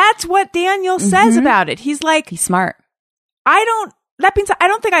nostalgia. That's what Daniel says about it. He's like, He's smart. that being said, I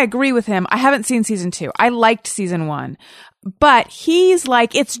don't think I agree with him. I haven't seen season 2. I liked season 1, but he's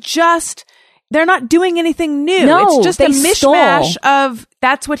like, it's just, they're not doing anything new. No, it's just they a mishmash stole. of,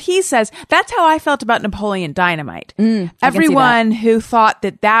 that's what he says. That's how I felt about Napoleon Dynamite. I can see Everyone who thought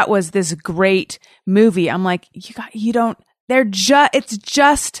that was this great movie, I'm like, it's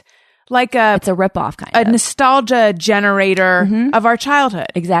just like It's a ripoff kind a of. nostalgia generator of our childhood.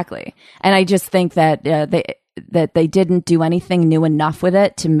 Exactly. And I just think that they didn't do anything new enough with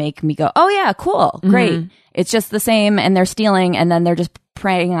it to make me go, oh yeah, cool, great. It's just the same, and they're stealing, and then they're just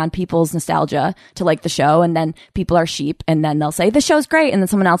preying on people's nostalgia to like the show, and then people are sheep, and then they'll say the show's great, and then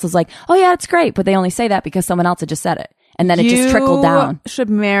someone else is like, oh yeah, it's great, but they only say that because someone else had just said it, and then it just trickled down. You should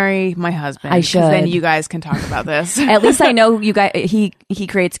marry my husband. I should. 'Cause then you guys can talk about this. At least I know you guys. He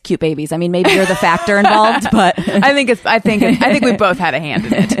creates cute babies. I mean, maybe you're the factor involved, but I think we both had a hand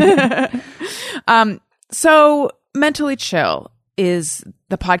in it. So Mentally Chill is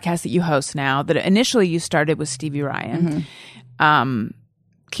the podcast that you host now that initially you started with Stevie Ryan. Can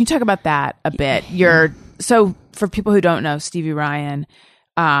you talk about that a bit? So for people who don't know, Stevie Ryan,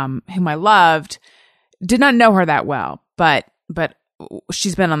 whom I loved, did not know her that well, but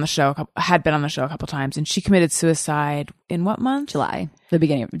she's been on the show, had been on the show a couple times, and she committed suicide in what month? July, the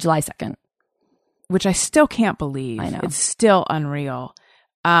beginning of July 2nd, which I still can't believe. I know. It's still unreal.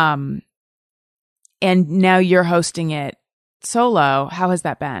 And now you're hosting it solo. How has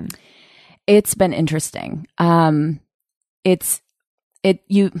that been? It's been interesting. The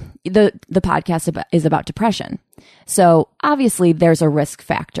podcast is about depression. So obviously there's a risk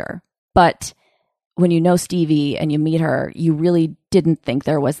factor, but when you know Stevie and you meet her, you really didn't think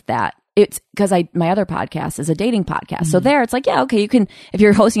there was that. It's because my other podcast is a dating podcast. So there it's like, yeah, okay, you can, if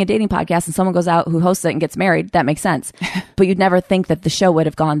you're hosting a dating podcast and someone goes out who hosts it and gets married, that makes sense. But you'd never think that the show would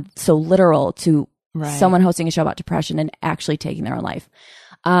have gone so literal to someone hosting a show about depression and actually taking their own life.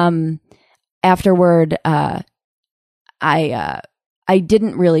 Afterward, I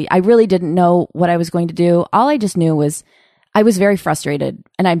really didn't know what I was going to do. All I just knew was I was very frustrated,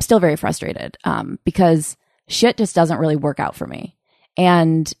 and I'm still very frustrated, because shit just doesn't really work out for me.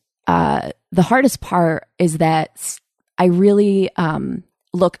 And the hardest part is that I really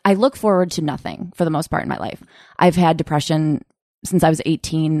look forward to nothing for the most part in my life. I've had depression since I was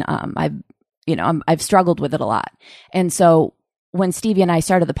 18. I've struggled with it a lot. And so when Stevie and I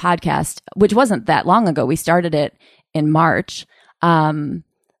started the podcast, which wasn't that long ago, we started it in March. I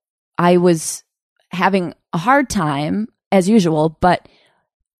was having a hard time as usual, but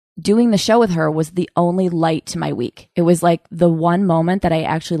doing the show with her was the only light to my week. It was like the one moment that I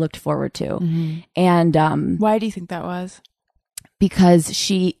actually looked forward to. And why do you think that was?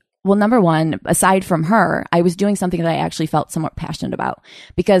 Because number one, aside from her, I was doing something that I actually felt somewhat passionate about,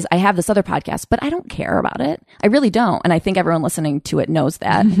 because I have this other podcast, but I don't care about it. I really don't. And I think everyone listening to it knows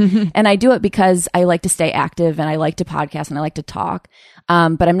that. And I do it because I like to stay active, and I like to podcast, and I like to talk.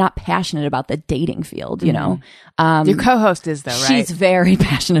 But I'm not passionate about the dating field, you know. Your co-host is, though, right? She's very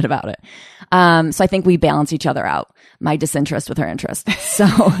passionate about it. So I think we balance each other out, my disinterest with her interest.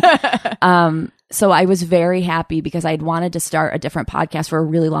 So I was very happy because I'd wanted to start a different podcast for a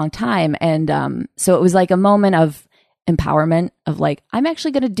really long time. And so it was like a moment of empowerment of like, I'm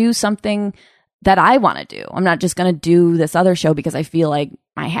actually going to do something that I want to do. I'm not just going to do this other show because I feel like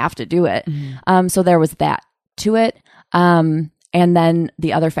I have to do it. So there was that to it. And then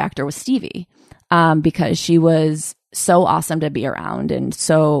the other factor was Stevie, because she was so awesome to be around and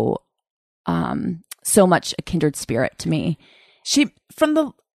so much a kindred spirit to me. from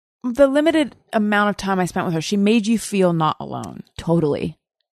the limited amount of time I spent with her, she made you feel not alone. Totally.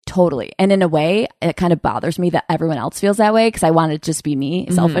 And in a way, it kind of bothers me that everyone else feels that way because I want it to just be me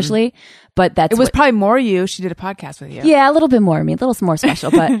selfishly. But it was probably more you. She did a podcast with you. Yeah, a little bit more me, a little more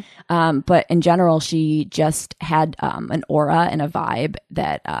special. But in general, she just had an aura and a vibe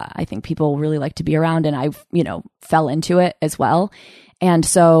that I think people really like to be around. And I, fell into it as well. And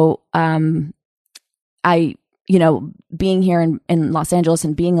so being here in Los Angeles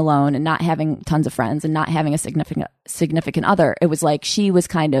and being alone and not having tons of friends and not having a significant other, it was like she was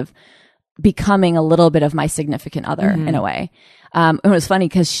kind of becoming a little bit of my significant other in a way. It was funny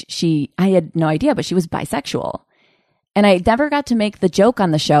because I had no idea, but she was bisexual. And I never got to make the joke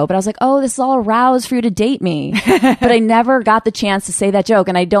on the show, but I was like, oh, this is all a rouse for you to date me. But I never got the chance to say that joke.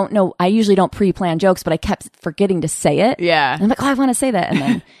 And I don't know, I usually don't pre-plan jokes, but I kept forgetting to say it. Yeah. And I'm like, oh, I want to say that.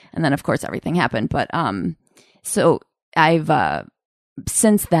 And then of course everything happened. But, so I've,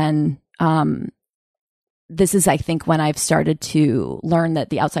 since then, this is, I think, when I've started to learn that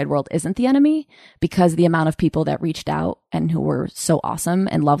the outside world isn't the enemy, because the amount of people that reached out and who were so awesome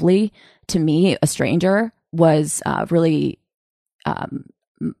and lovely to me, a stranger, was really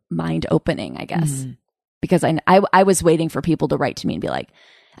mind opening, I guess, because I was waiting for people to write to me and be like,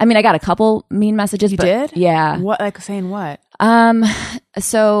 I mean, I got a couple mean messages. You did? Yeah. What, like saying what?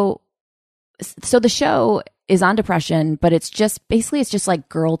 So the show is on depression, but it's just like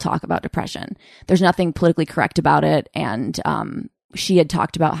girl talk about depression. There's nothing politically correct about it. And she had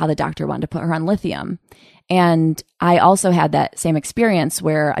talked about how the doctor wanted to put her on lithium. And I also had that same experience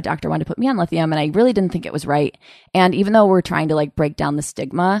where a doctor wanted to put me on lithium, and I really didn't think it was right. And even though we're trying to like break down the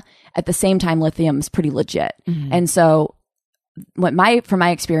stigma, at the same time, lithium is pretty legit. And so from my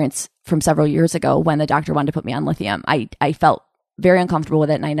experience from several years ago, when the doctor wanted to put me on lithium, I felt very uncomfortable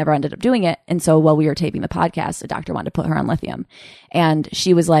with it, and I never ended up doing it. And so while we were taping the podcast, the doctor wanted to put her on lithium, and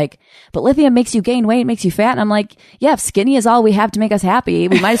she was like, but lithium makes you gain weight, makes you fat. And I'm like, yeah, if skinny is all we have to make us happy,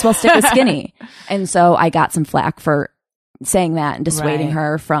 we might as well stick with skinny. And so I got some flack for saying that and dissuading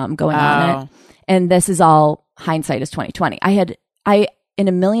her from going on it. And this is all hindsight is 2020. I in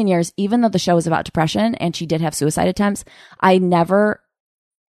a million years, even though the show was about depression and she did have suicide attempts, I never,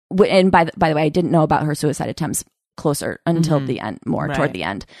 and by the way, I didn't know about her suicide attempts closer until the end, toward the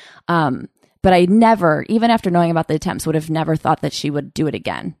end. But I never, even after knowing about the attempts, would have never thought that she would do it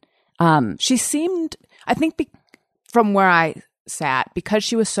again. She seemed, I think from where I sat, because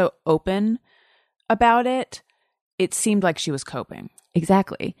she was so open about it, it seemed like she was coping.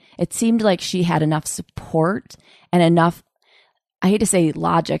 Exactly. It seemed like she had enough support and enough, I hate to say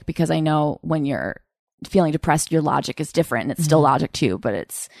logic, because I know when you're feeling depressed, your logic is different, and it's still logic too, but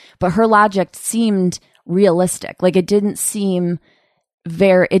her logic seemed realistic. Like it didn't seem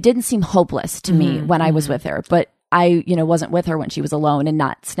hopeless to me when I was with her, but I, wasn't with her when she was alone and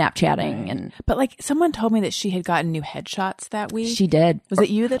not Snapchatting. And but like someone told me that she had gotten new headshots that week. She did. Was it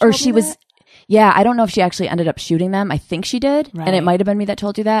you that told me that? Yeah, I don't know if she actually ended up shooting them. I think she did. Right. And it might have been me that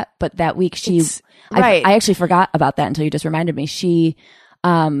told you that. But that week I actually forgot about that until you just reminded me. She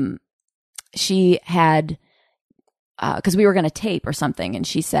had, because we were going to tape or something, and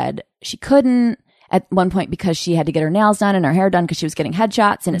she said she couldn't at one point because she had to get her nails done and her hair done because she was getting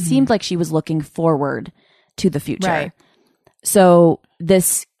headshots, and it seemed like she was looking forward to the future. Right. So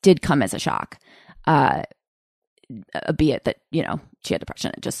this did come as a shock, albeit that, she had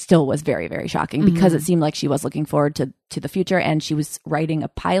depression. It just still was very, very shocking because it seemed like she was looking forward to the future, and she was writing a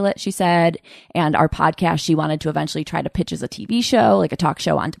pilot, she said, and our podcast she wanted to eventually try to pitch as a TV show, like a talk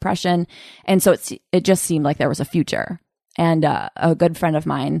show on depression. And so it just seemed like there was a future. And a good friend of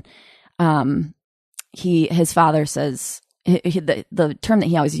mine, his father says, the term that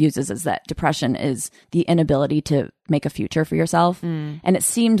he always uses is that depression is the inability to make a future for yourself. And it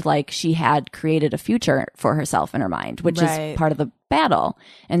seemed like she had created a future for herself in her mind, which is part of the battle.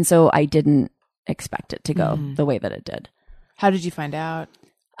 And so I didn't expect it to go the way that it did. How did you find out?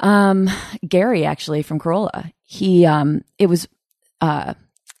 Gary, actually, from Corolla. It was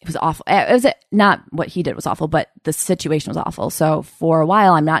awful. It was not what he did was awful, but the situation was awful. So for a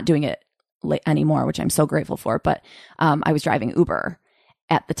while, I'm not doing it anymore, which I'm so grateful for. But I was driving Uber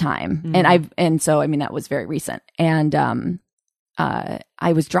at the time, and so I mean that was very recent. And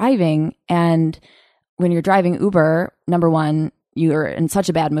I was driving, and when you're driving Uber, number one, you're in such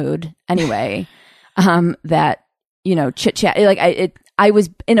a bad mood anyway, that chit chat. Like I was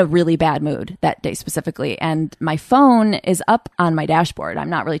in a really bad mood that day specifically, and my phone is up on my dashboard. I'm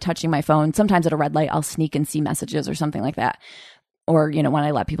not really touching my phone. Sometimes at a red light, I'll sneak and see messages or something like that. Or, when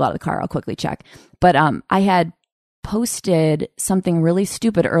I let people out of the car, I'll quickly check. But I had posted something really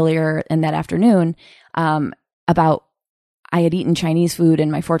stupid earlier in that afternoon about I had eaten Chinese food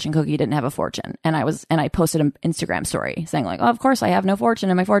and my fortune cookie didn't have a fortune. And I posted an Instagram story saying like, oh, of course I have no fortune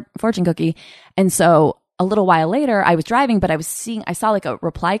in my fortune cookie. And so a little while later I was driving, but I saw like a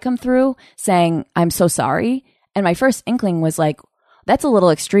reply come through saying, I'm so sorry. And my first inkling was like, that's a little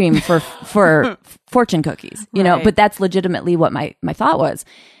extreme for fortune cookies, you know, but that's legitimately what my thought was.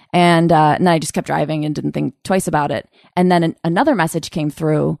 And then I just kept driving and didn't think twice about it. And then another message came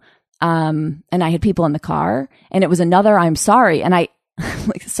through, and I had people in the car, and it was another I'm sorry. And I,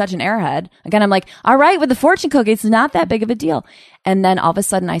 like such an airhead. Again, I'm like, all right, with the fortune cookie, it's not that big of a deal. And then all of a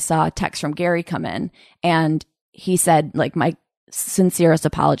sudden I saw a text from Gary come in, and he said like, my sincerest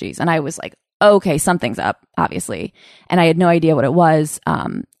apologies. And I was like, okay, something's up, obviously. And I had no idea what it was.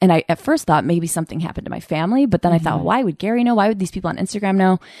 And I at first thought maybe something happened to my family, but then I thought, why would Gary know? Why would these people on Instagram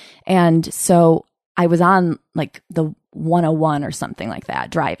know? And so I was on like the 101 or something like that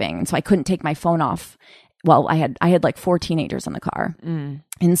driving. And so I couldn't take my phone off. Well, I had like 4 teenagers in the car.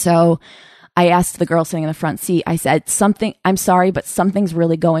 And so I asked the girl sitting in the front seat, I said, I'm sorry, but something's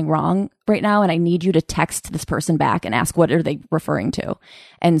really going wrong right now. And I need you to text this person back and ask, what are they referring to?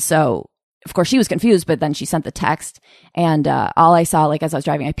 And so of course, she was confused, but then she sent the text, and all I saw, like as I was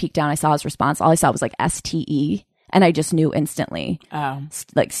driving, I peeked down, I saw his response. All I saw was like STE, and I just knew instantly,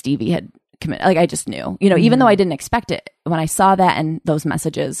 like Stevie had committed. Like I just knew, you know, even though I didn't expect it. When I saw that and those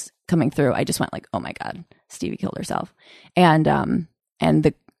messages coming through, I just went like, oh my God, Stevie killed herself. And I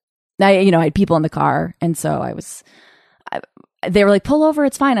had people in the car, and so they were like, pull over,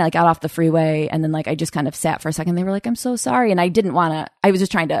 it's fine. I like got off the freeway, and then like I just kind of sat for a second. They were like, I'm so sorry, and I didn't want to. I was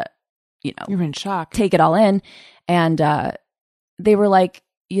just trying to, you know, you're in shock, take it all in. And they were like,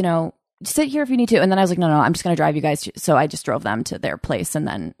 you know, sit here if you need to. And then I was like, no, I'm just going to drive you guys. So I just drove them to their place. And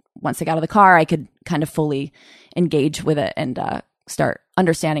then once they got out of the car, I could kind of fully engage with it and start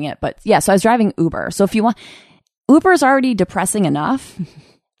understanding it. But yeah, so I was driving Uber. So if you want, Uber is already depressing enough. If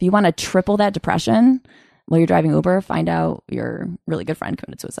you want to triple that depression while you're driving Uber, find out your really good friend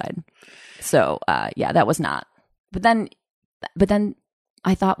committed suicide. So yeah, that was not. But then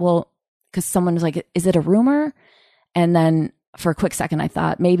I thought, well, because someone was like, is it a rumor? And then for a quick second, I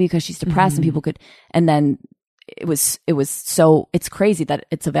thought maybe because she's depressed and people could, and then it was so, it's crazy that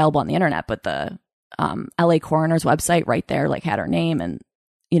it's available on the internet, but the LA coroner's website right there, like had her name and,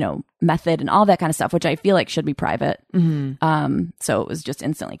 you know, method and all that kind of stuff, which I feel like should be private. So it was just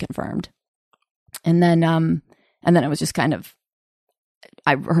instantly confirmed. And then it was just kind of,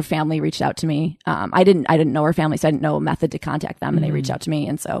 her family reached out to me. I didn't know her family, so I didn't know a method to contact them, and they reached out to me.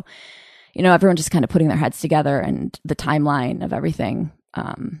 And so, you know, everyone just kind of putting their heads together and the timeline of everything.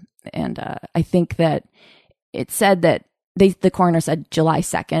 And I think that it said that the coroner said July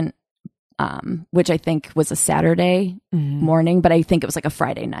 2nd, which I think was a Saturday morning, but I think it was like a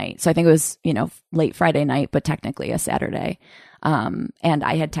Friday night. So I think it was, you know, late Friday night, but technically a Saturday. And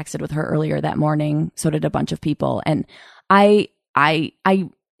I had texted with her earlier that morning. So did a bunch of people. And I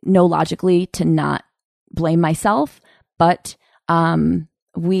know logically to not blame myself, but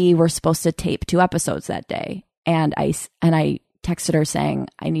we were supposed to tape 2 episodes that day, and I texted her saying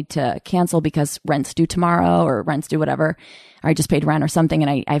I need to cancel because rent's due tomorrow, or rent's due whatever, or I just paid rent or something,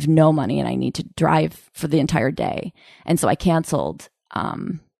 and I have no money and I need to drive for the entire day, and so I canceled.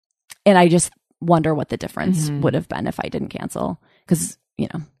 And I just wonder what the difference would have been if I didn't cancel, because you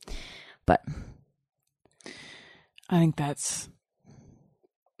know, but I think that's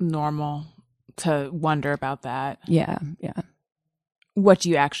normal to wonder about that. Yeah. What do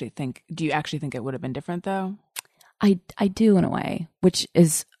you actually think? Do you actually think it would have been different though? I do in a way, which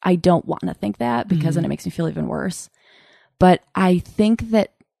is, I don't want to think that because then it makes me feel even worse. But I think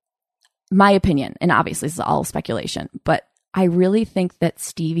that my opinion, and obviously this is all speculation, but I really think that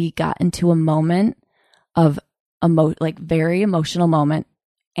Stevie got into a moment of like very emotional moment.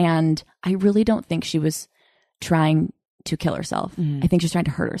 And I really don't think she was trying to kill herself. I think she's trying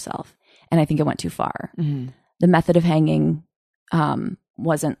to hurt herself. And I think it went too far. The method of hanging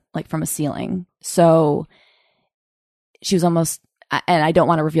wasn't like from a ceiling. So she was almost, and I don't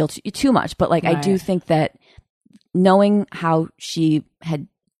want to reveal too much, but like, right. I do think that knowing how she had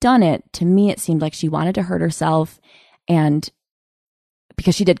done it, to me, it seemed like she wanted to hurt herself. And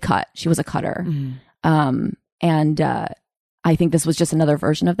because she did cut, she was a cutter. And I think this was just another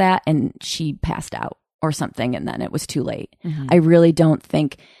version of that. And she passed out or something. And then it was too late. I really don't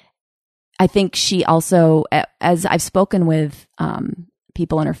think, I think she also, as I've spoken with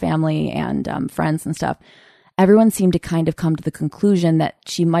people in her family and friends and stuff, everyone seemed to kind of come to the conclusion that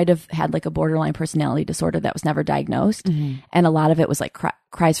she might have had like a borderline personality disorder that was never diagnosed. And a lot of it was like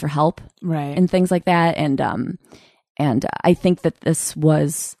cries for help, right, and things like that. And I think that this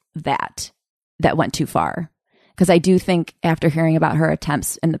was that went too far, Because I do think after hearing about her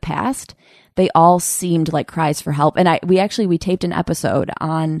attempts in the past, they all seemed like cries for help. And we taped an episode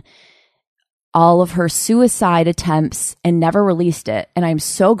on all of her suicide attempts and never released it. And I'm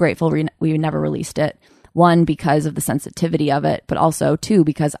so grateful we never released it. One, because of the sensitivity of it, but also two,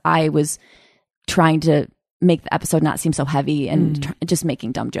 because I was trying to make the episode not seem so heavy and just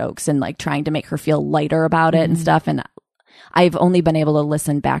making dumb jokes and like trying to make her feel lighter about it and stuff. And I've only been able to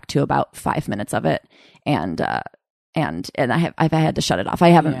listen back to about 5 minutes of it. And I've had to shut it off. I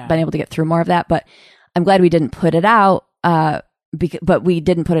haven't been able to get through more of that, but I'm glad we didn't put it out. But we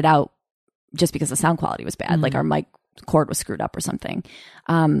didn't put it out just because the sound quality was bad. Like our mic cord was screwed up or something.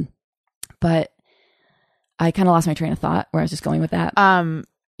 But I kind of lost my train of thought where I was just going with that.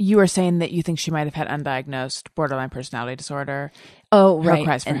 You were saying that you think she might have had undiagnosed borderline personality disorder. Oh, her right.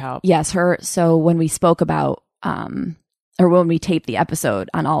 cries for help. Yes, her. So when we spoke about, or when we taped the episode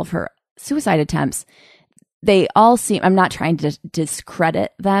on all of her suicide attempts, they all seem, I'm not trying to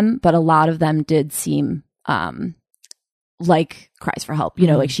discredit them, but a lot of them did seem like cries for help. You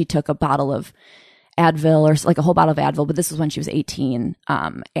know, like she took a bottle of Advil or like a whole bottle of Advil, but this was when she was 18.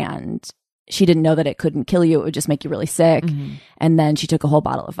 And she didn't know that it couldn't kill you. It would just make you really sick. And then she took a whole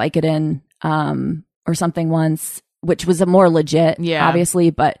bottle of Vicodin or something once, which was a more legit, obviously.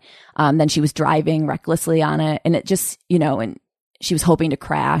 But then she was driving recklessly on it. And it just, you know, and she was hoping to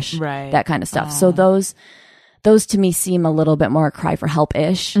crash, that kind of stuff. So those to me seem a little bit more cry for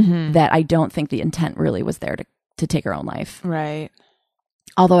help-ish, that I don't think the intent really was there to take her own life. Right.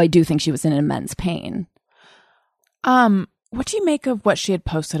 Although I do think she was in immense pain. What do you make of what she had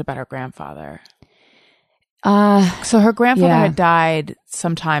posted about her grandfather? So her grandfather had died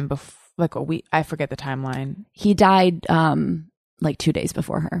sometime before, like a week. I forget the timeline. He died like 2 days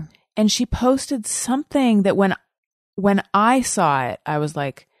before her. And she posted something that when I saw it, I was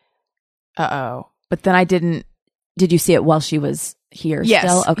like, uh-oh. But then I didn't. Did you see it while she was here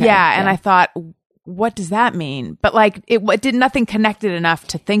still? Okay. Yeah, and I thought, what does that mean? But like, it did nothing connected enough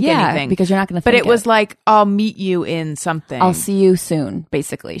to think anything. Because you're not going to But think it was like, I'll meet you in something. I'll see you soon,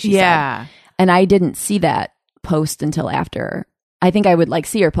 basically, she said. And I didn't see that post until after. I think I would like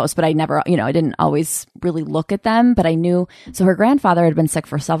see her post, but I never, you know, I didn't always really look at them. But I knew, so her grandfather had been sick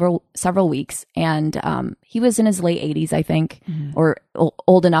for several weeks, and he was in his late 80s, I think, or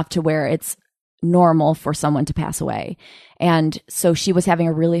old enough to where it's normal for someone to pass away. And so she was having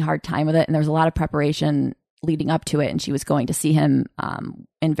a really hard time with it, and there was a lot of preparation leading up to it, and she was going to see him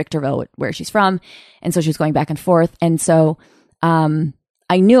in Victorville, where she's from, and so she was going back and forth. And so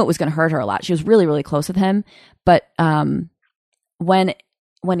I knew it was going to hurt her a lot. She was really, really close with him, but when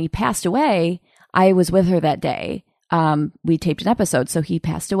he passed away, I was with her that day. We taped an episode, so he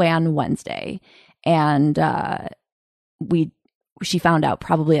passed away on Wednesday, and she found out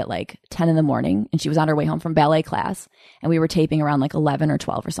probably at like 10 in the morning, and she was on her way home from ballet class, and we were taping around like 11 or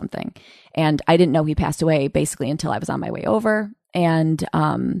 12 or something. And I didn't know he passed away basically until I was on my way over. And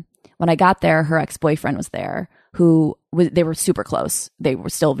when I got there, her ex-boyfriend was there, they were super close. They were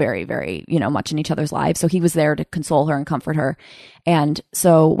still very, very, you know, much in each other's lives. So he was there to console her and comfort her. And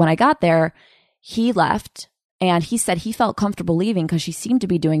so when I got there, he left. And he said he felt comfortable leaving because she seemed to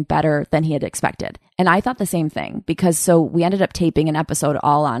be doing better than he had expected. And I thought the same thing, because so we ended up taping an episode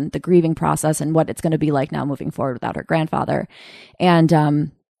all on the grieving process and what it's going to be like now moving forward without her grandfather.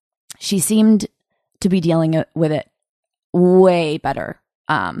 And she seemed to be dealing with it way better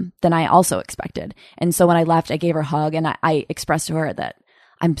than I also expected. And so when I left, I gave her a hug, and I expressed to her that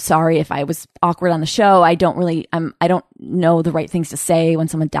I'm sorry if I was awkward on the show. I don't know the right things to say when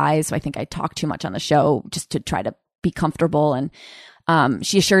someone dies. So I think I talked too much on the show just to try to be comfortable. And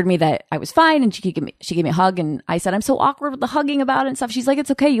she assured me that I was fine, and she gave me a hug. And I said, I'm so awkward with the hugging about it and stuff. She's like, it's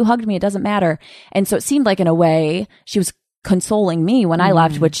okay. You hugged me. It doesn't matter. And so it seemed like in a way she was consoling me when I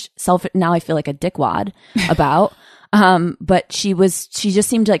left, which now I feel like a dickwad about. But she just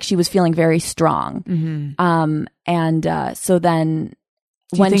seemed like she was feeling very strong. So then,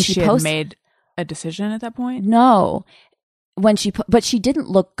 do you think she had made a decision at that point? No. But she didn't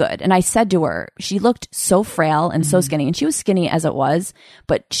look good. And I said to her, she looked so frail and so skinny, and she was skinny as it was,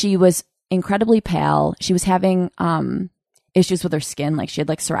 but she was incredibly pale. She was having issues with her skin. Like she had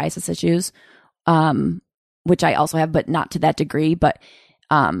like psoriasis issues, which I also have, but not to that degree. But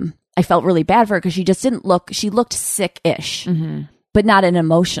I felt really bad for her because she just didn't she looked sick-ish. But not in an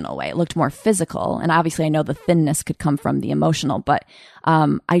emotional way. It looked more physical. And obviously I know the thinness could come from the emotional, but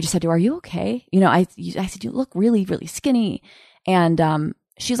I just said to her, are you okay? You know, I said, you look really, really skinny. And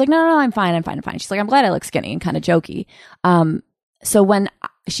she's like, no, I'm fine. She's like, I'm glad I look skinny, and kind of jokey. So when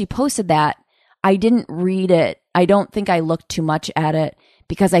she posted that, I didn't read it. I don't think I looked too much at it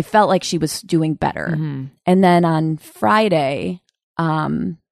because I felt like she was doing better. And then on Friday,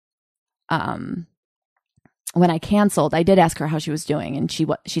 when I canceled, I did ask her how she was doing, and she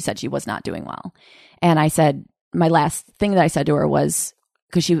said she was not doing well. And I said, my last thing that I said to her was,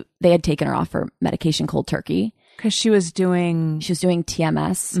 because they had taken her off her medication cold turkey. Because she was doing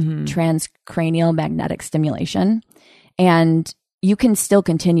TMS, transcranial magnetic stimulation. And you can still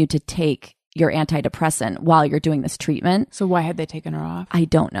continue to take your antidepressant while you're doing this treatment. So why had they taken her off? I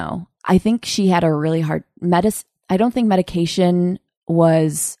don't know. I think she had a really hard I don't think medication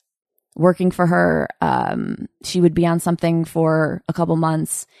was working for her. She would be on something for a couple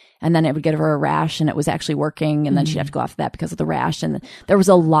months, and then it would give her a rash, and it was actually working, and then she'd have to go off that because of the rash. And there was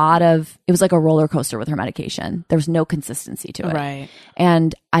it was like a roller coaster with her medication. There was no consistency to it. Right.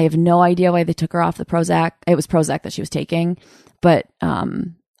 And I have no idea why they took her off the Prozac. It was Prozac that she was taking, but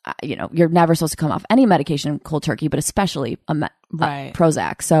you're never supposed to come off any medication cold turkey, but especially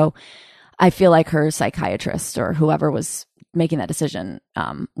Prozac. So I feel like her psychiatrist or whoever was making that decision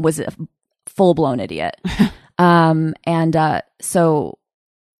was a full-blown idiot. So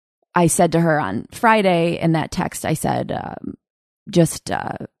I said to her on Friday in that text, I said, just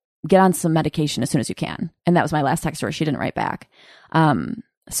get on some medication as soon as you can. And that was my last text to her. She didn't write back.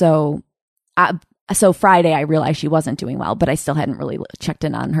 So Friday I realized she wasn't doing well, but I still hadn't really checked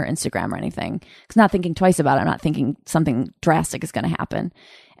in on her Instagram or anything. Because not thinking twice about it. I'm not thinking something drastic is going to happen.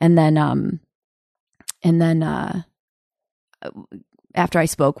 And then after I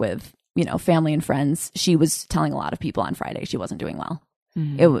spoke with, family and friends, she was telling a lot of people on Friday she wasn't doing well.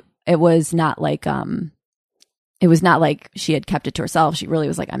 It was not like she had kept it to herself. She really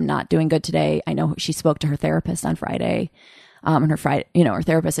was like, I'm not doing good today. I know she spoke to her therapist on Friday. And her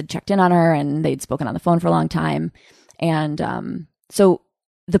therapist had checked in on her, and they'd spoken on the phone for a long time. And so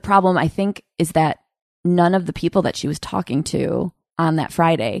the problem, I think, is that none of the people that she was talking to on that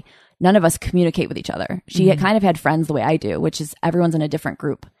Friday, none of us communicate with each other. She had kind of had friends the way I do, which is everyone's in a different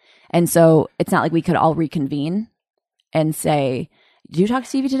group. And so it's not like we could all reconvene and say, did you talk to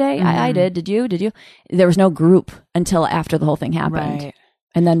Stevie today? I did. Did you? There was no group until after the whole thing happened. Right.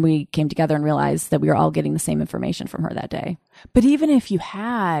 And then we came together and realized that we were all getting the same information from her that day. But even if you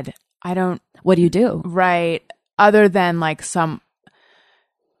had, what do you do? Right. Other than like someone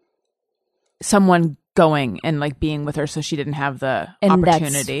going and like being with her so she didn't have the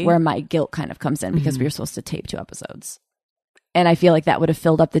opportunity. That's where my guilt kind of comes in, because we were supposed to tape 2 episodes. And I feel like that would have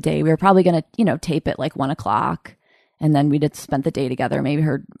filled up the day. We were probably going to, tape it like 1:00. And then we'd have spent the day together. Maybe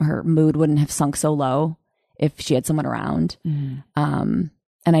her mood wouldn't have sunk so low if she had someone around.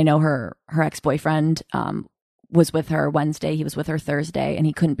 And I know her ex-boyfriend was with her Wednesday. He was with her Thursday, and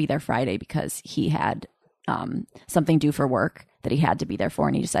he couldn't be there Friday because he had something due for work that he had to be there for.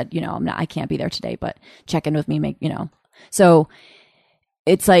 And he just said, I can't be there today, but check in with me. So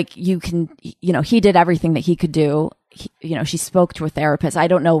it's like you can, he did everything that he could do. She spoke to a therapist. I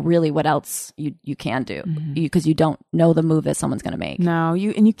don't know really what else you can do, because you don't know the move that someone's going to make. No,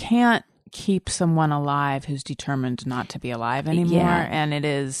 you can't keep someone alive who's determined not to be alive anymore. Yeah. And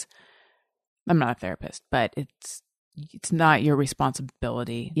I'm not a therapist, but it's not your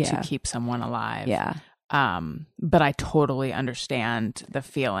responsibility to keep someone alive. Yeah. But I totally understand the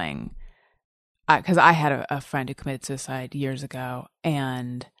feeling, because I had a friend who committed suicide years ago,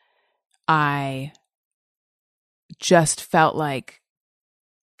 and I just felt like,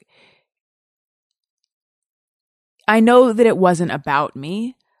 I know that it wasn't about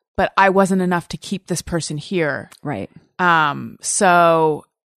me, but I wasn't enough to keep this person here. Right. So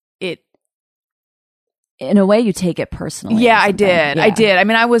in a way, you take it personally. Yeah, I did. Yeah. I did. I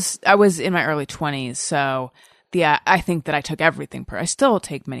mean, I was in my early 20s, so yeah, I think that I took everything. I still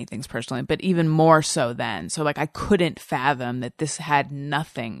take many things personally, but even more so then. So like, I couldn't fathom that this had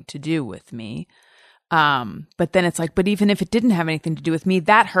nothing to do with me. But then it's like, but even if it didn't have anything to do with me,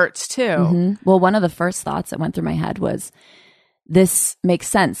 that hurts too. Well, one of the first thoughts that went through my head was, this makes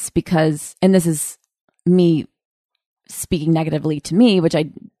sense because, and this is me speaking negatively to me, which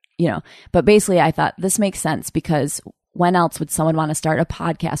but basically I thought this makes sense because when else would someone want to start a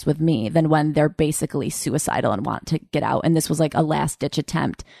podcast with me than when they're basically suicidal and want to get out? And this was like a last ditch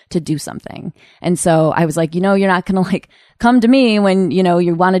attempt to do something. And so I was like, you're not going to like come to me when,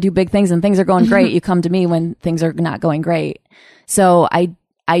 you want to do big things and things are going great. You come to me when things are not going great. So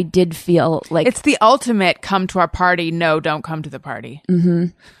I did feel like it's the ultimate come to our party. No, don't come to the party.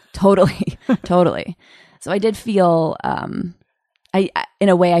 Totally. Totally. So I did feel, in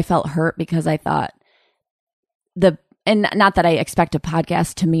a way I felt hurt because I thought and not that I expect a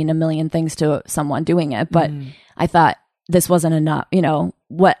podcast to mean a million things to someone doing it, but I thought this wasn't enough.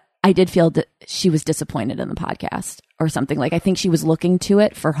 What I did feel that she was disappointed in the podcast or something. Like, I think she was looking to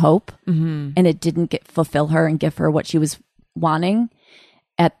it for hope, and it didn't fulfill her and give her what she was wanting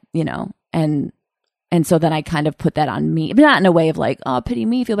and so then I kind of put that on me, but not in a way of like, oh, pity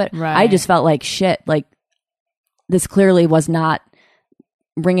me, feel better. Right. I just felt like shit. Like, this clearly was not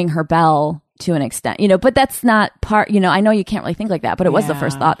ringing her bell to an extent, but that's not part, I know you can't really think like that, but it was the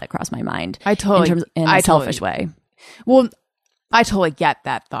first thought that crossed my mind. In a selfish way. Well, I totally get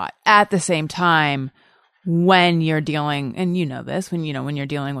that thought. At the same time, when you're dealing, and you know this, when you're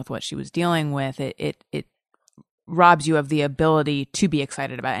dealing with what she was dealing with, it robs you of the ability to be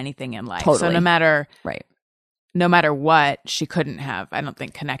excited about anything in life. Totally. So Right. no matter what, she couldn't have, I don't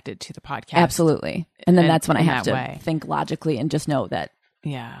think, connected to the podcast. Absolutely. And then that's when I have to way. think logically and just know that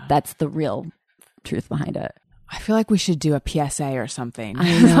that's the real truth behind it. I feel like we should do a PSA or something.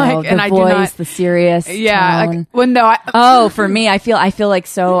 I know, the voice, the serious tone. For me, I feel like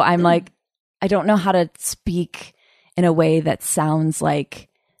so I'm like, I don't know how to speak in a way that sounds like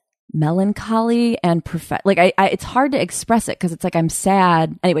melancholy and like I it's hard to express it because it's like I'm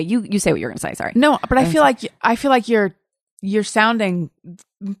sad. Anyway, you say what you're going to say. Sorry. No, but I feel like you're sounding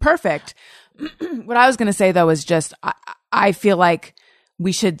perfect. What I was going to say though is just I feel like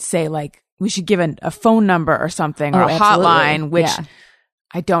we should say like we should give a phone number or something or a hotline, which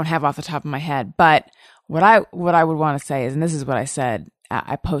I don't have off the top of my head. But what I would want to say is, and this is what I said,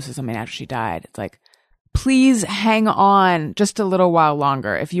 I posted something after she died. It's like, please hang on just a little while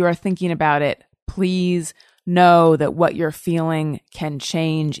longer. If you are thinking about it, please know that what you're feeling can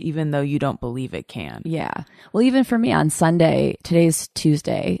change even though you don't believe it can. Yeah. Well, even for me on Sunday, today's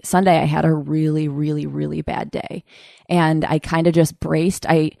Tuesday, Sunday, I had a really, really, really bad day. And I kind of just braced.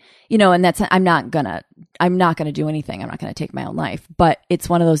 And that's, I'm not going to do anything. I'm not going to take my own life. But it's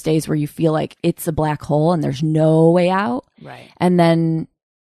one of those days where you feel like it's a black hole and there's no way out. Right. And then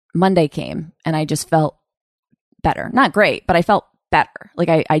Monday came and I just felt better. Not great, but I felt better.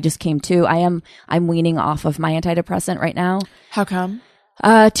 Like I just came to. I'm weaning off of my antidepressant right now. How come?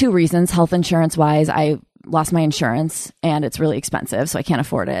 2 reasons. Health insurance wise, I lost my insurance and it's really expensive, so I can't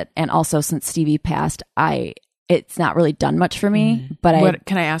afford it. And also since Stevie passed, it's not really done much for me. But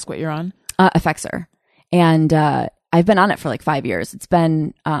can I ask what you're on? Effexor. And I've been on it for like 5 years. It's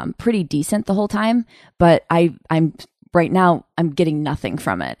been pretty decent the whole time, but I'm right now I'm getting nothing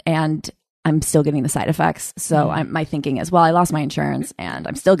from it. And I'm still getting the side effects. So my thinking is, well, I lost my insurance and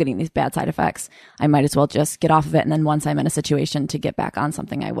I'm still getting these bad side effects. I might as well just get off of it. And then once I'm in a situation to get back on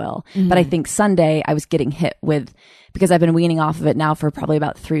something, I will. Mm-hmm. But I think Sunday I was getting hit with, because I've been weaning off of it now for probably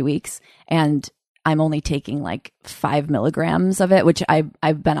about 3 weeks. And I'm only taking like 5 milligrams of it, which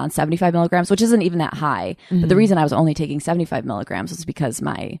I've been on 75 milligrams, which isn't even that high. Mm-hmm. But the reason I was only taking 75 milligrams was because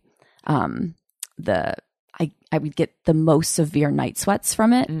my, I would get the most severe night sweats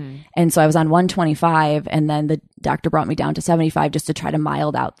from it. And so I was on 125 and then the doctor brought me down to 75 just to try to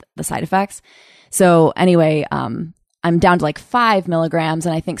mild out the side effects. So anyway, I'm down to like 5 milligrams.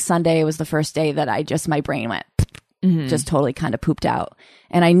 And I think Sunday was the first day that my brain went just totally kind of pooped out.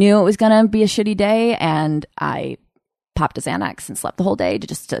 And I knew it was going to be a shitty day. And I popped a Xanax and slept the whole day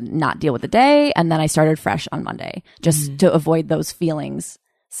to not deal with the day. And then I started fresh on Monday just to avoid those feelings.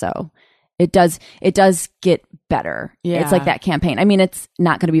 So it does get better. Yeah. It's like that campaign. I mean, it's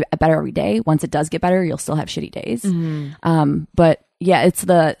not going to be better every day. Once it does get better, you'll still have shitty days. But yeah, it's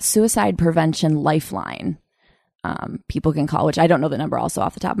the suicide prevention lifeline. People can call, which I don't know the number also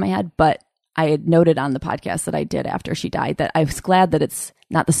off the top of my head, but I had noted on the podcast that I did after she died that I was glad that it's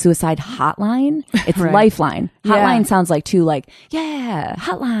not the suicide hotline. It's lifeline. Hotline sounds like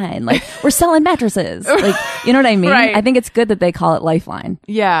hotline. Like we're selling mattresses. Like, you know what I mean? Right. I think it's good that they call it lifeline.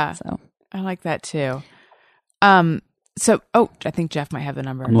 Yeah. So I like that too. I think Jeff might have the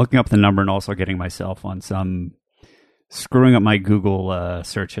number. I'm looking up the number and also getting myself on some screwing up my Google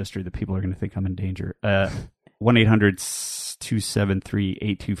search history that people are going to think I'm in danger.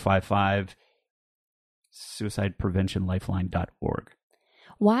 1-800-273-8255, suicidepreventionlifeline.org.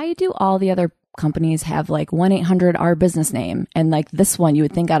 Why do all the other companies have like 1-800 our business name? And like this one, you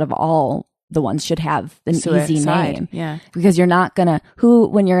would think out of all the ones should have an easy name. Yeah. Because you're not going to,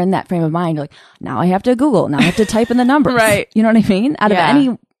 when you're in that frame of mind, you're like, now I have to Google, now I have to type in the numbers. Right. You know what I mean? Out of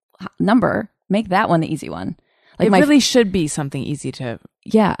any number, make that one the easy one. Like it really should be something easy to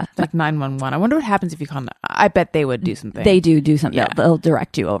Yeah. Like 911. I wonder what happens if you call. I bet they would do something. They do something. Yeah. They'll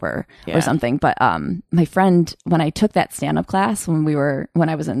direct you over Yeah. or something. But my friend, when I took that stand-up class, when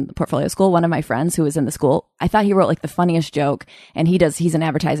I was in the portfolio school, one of my friends who was in the school, I thought he wrote like the funniest joke. And he's in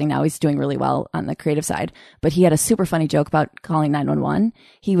advertising now. He's doing really well on the creative side. But he had a super funny joke about calling 911.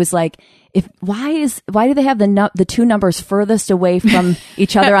 He was like, why do they have the two numbers furthest away from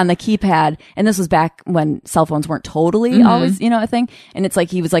each other on the keypad? And this was back when cell phones weren't totally always, a thing. And it's like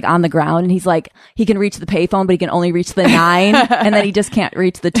he was like on the ground and he's like, he can reach the payphone, but he can only reach the 9 and then he just can't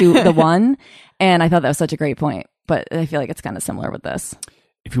reach the 1. And I thought that was such a great point. But I feel like it's kind of similar with this.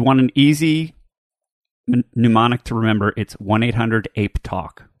 If you want an easy mnemonic to remember, it's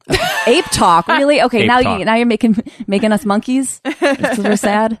 1-800-APE-TALK. Ape talk, really? Okay, Ape now talk. you're making us monkeys because we're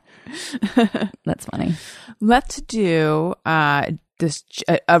sad. That's funny. Let's do this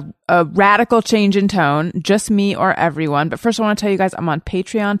a radical change in tone, just me or everyone. But first I want to tell you guys I'm on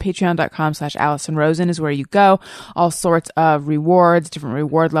Patreon. Patreon.com/Allison Rosen is where you go. All sorts of rewards, different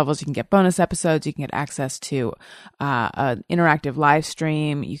reward levels. You can get bonus episodes. You can get access to an interactive live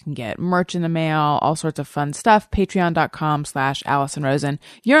stream. You can get merch in the mail, all sorts of fun stuff. Patreon.com/Allison Rosen.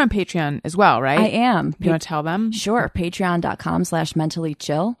 You're on Patreon as well, right? I am. You want to tell them? Sure. Patreon.com/mentally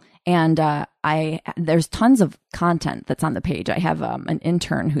chill. And there's tons of content that's on the page. I have an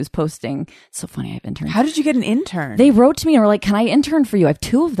intern who's posting. It's so funny. I have interns. How did you get an intern? They wrote to me and were like, "Can I intern for you?" I have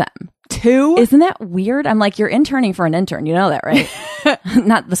 2 of them. 2? Isn't that weird? I'm like, "You're interning for an intern. You know that, right?"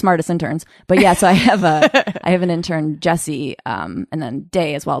 Not the smartest interns, but yeah. So I have an intern, Jesse, and then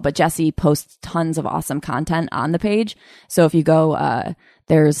Day as well. But Jesse posts tons of awesome content on the page. So if you go,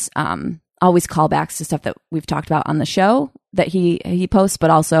 there's always callbacks to stuff that we've talked about on the show that he posts, but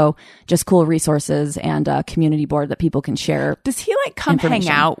also just cool resources and a community board that people can share. Does he like come hang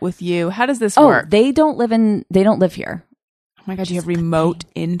information. out with you? How does this Oh, work? they don't live here. Oh my God, you have remote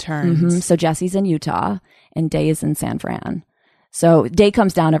interns. So Jesse's in Utah and Day is in San Fran. So Day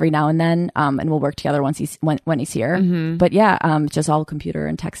comes down every now and then, and we'll work together when he's here. But yeah, just all computer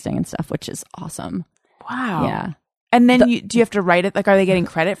and texting and stuff, which is awesome. Wow. Yeah. And then do you have to write it? Like, are they getting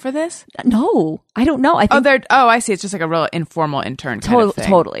credit for this? No, I don't know. I think I see. It's just like a real informal intern kind of thing.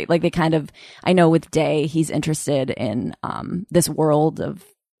 Totally. Like I know with Day, he's interested in this world of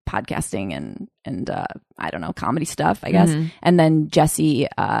podcasting and I don't know, comedy stuff, I guess. And then Jesse,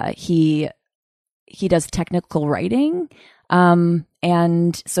 he does technical writing.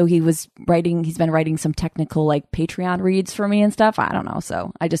 And so he's been writing some technical like Patreon reads for me and stuff. I don't know.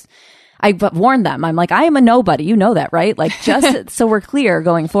 So I warned them. I'm like, I am a nobody. You know that, right? Like, just so we're clear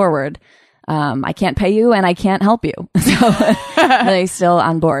going forward, I can't pay you and I can't help you. So they're still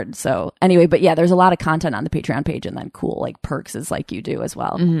on board. So anyway, but yeah, there's a lot of content on the Patreon page and then cool like perks is like you do as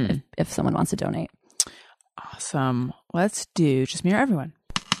well if someone wants to donate. Awesome. Let's do just me or everyone.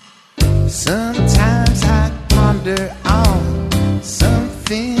 Sometimes I ponder on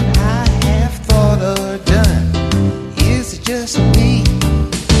something I have thought or done. Is it just me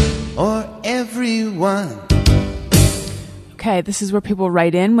or everyone? Okay, this is where people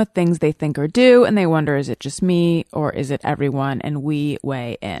write in with things they think or do, and they wonder, is it just me or is it everyone? And we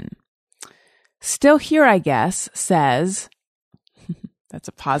weigh in. Still Here, I guess, says, that's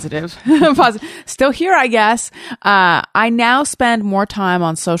a positive. Still here, I guess. I now spend more time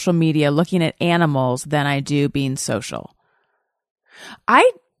on social media looking at animals than I do being social.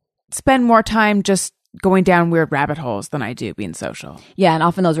 I spend more time just going down weird rabbit holes than I do being social. Yeah, and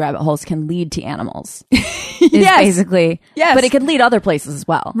often those rabbit holes can lead to animals. Yes. Basically. Yes. But it could lead other places as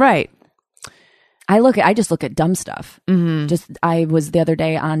well. Right. I just look at dumb stuff. I was the other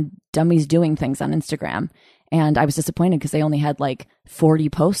day on Dummies Doing Things on Instagram, and I was disappointed because they only had like 40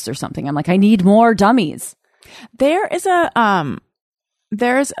 posts or something. I'm like, I need more dummies. There's a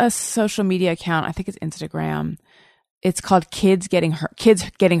social media account, I think it's Instagram. It's called Kids Getting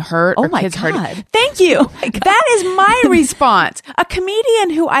Hurt. Oh or my Kids God. Hurting. Thank you. That is my response. A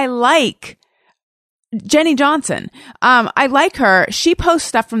comedian who I like, Jenny Johnson. I like her. She posts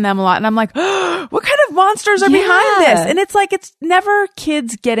stuff from them a lot, and I'm like, oh, what kind of monsters are behind this? And it's like, it's never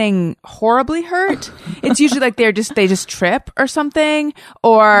kids getting horribly hurt. It's usually like they just trip or something,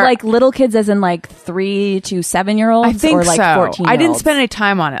 or Like little kids as in like 3 to 7-year-olds? I think or like so. 14-year-olds? I didn't spend any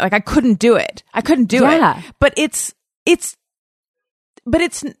time on it. Like I couldn't do it. Yeah. But it's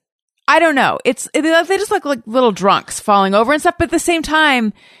I don't know. They just look like little drunks falling over and stuff. But at the same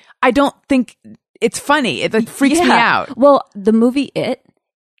time, I don't think it's funny. It like freaks me out. Well, the movie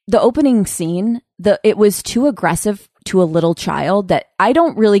the opening scene, it was too aggressive to a little child that I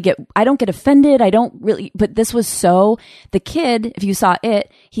don't get offended. But this was the kid, if you saw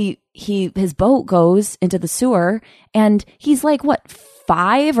it, his boat goes into the sewer and he's like, what,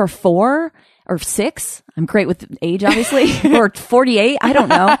 5 or 4 or 6? I'm great with age, obviously, or 48. I don't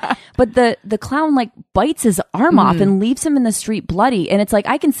know. But the clown like bites his arm off and leaves him in the street bloody. And it's like,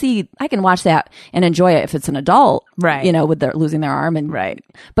 I can watch that and enjoy it if it's an adult, right? You know, with losing their arm and right.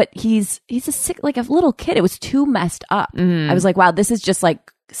 But he's a sick, like a little kid. It was too messed up. I was like, wow, this is just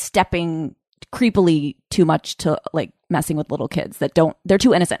like stepping creepily too much to like messing with little kids they're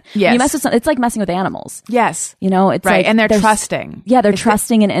too innocent. Yes. You mess with it's like messing with animals. Yes. You know, it's right. like, and they're trusting. Yeah, they're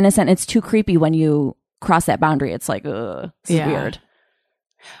trusting and innocent. It's too creepy when you cross that boundary. It's like, ugh, this is weird.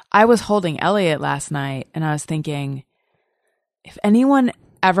 I was holding Elliot last night and I was thinking, if anyone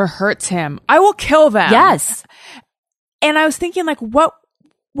ever hurts him, I will kill them. Yes. And I was thinking, like, what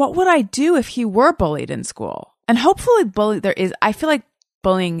would I do if he were bullied in school? And hopefully I feel like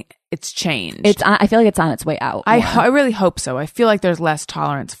bullying, it's changed. I feel like it's on its way out. I really hope so. I feel like there's less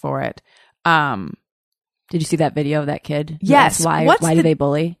tolerance for it. Did you see that video of that kid? Yes. Why do they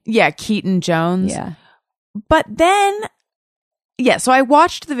bully? Yeah, Keaton Jones. Yeah. But then, so I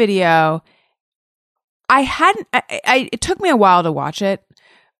watched the video. It took me a while to watch it,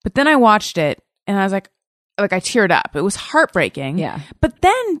 but then I watched it and I was like I teared up. It was heartbreaking. Yeah. But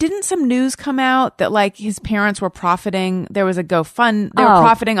then didn't some news come out that like his parents were profiting? There was a GoFund. They were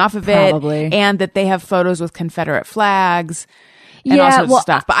profiting off of probably. it, and that they have photos with Confederate flags and all sorts of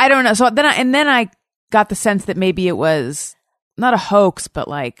stuff. But I don't know. So then I got the sense that maybe it was not a hoax, but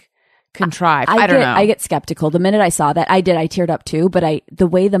like contrived. I don't know. I get skeptical. The minute I saw that, I teared up too. But the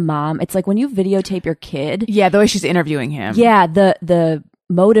way the mom, it's like when you videotape your kid. Yeah, the way she's interviewing him. Yeah, the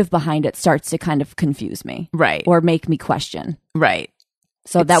motive behind it starts to kind of confuse me, right, or make me question, right.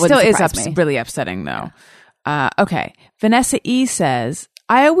 So that would surprise me. Really upsetting though. Okay, Vanessa E says,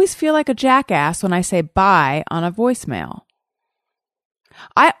 I always feel like a jackass when I say bye on a voicemail.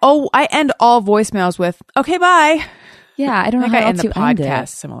 I end all voicemails with "Okay, bye." Yeah, I don't know how how I end else the you end podcast it.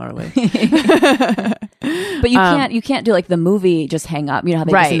 Similarly. But you can't do like the movie just hang up. You know how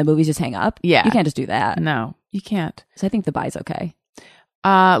they just in the movies just hang up? Yeah. You can't just do that. No, you can't. So I think the bye's okay.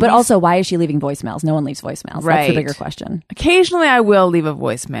 But also, why is she leaving voicemails? No one leaves voicemails. Right. That's the bigger question. Occasionally I will leave a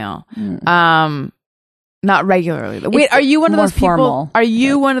voicemail. Not regularly. Wait, are you one of those people? Formal. Are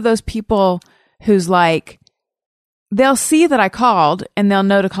you one of those people who's like, they'll see that I called and they'll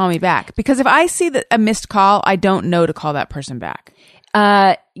know to call me back? Because if I see that a missed call, I don't know to call that person back.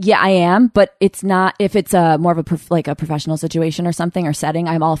 Yeah, I am, but it's not, if it's more of a professional situation or something or setting,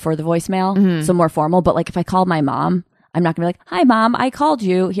 I'm all for the voicemail. So more formal. But like if I call my mom, I'm not gonna be like, "Hi mom, I called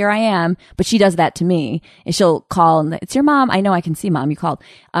you, here I am." But she does that to me, and she'll call and it's your mom. I know, I can see mom, you called.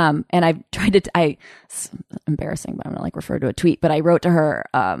 And I've tried to, it's embarrassing, but I'm gonna like refer to a tweet, but I wrote to her,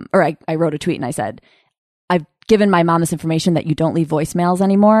 I wrote a tweet and I said, I've given my mom this information that you don't leave voicemails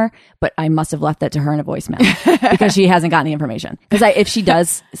anymore, but I must have left that to her in a voicemail because she hasn't gotten the information. Because if she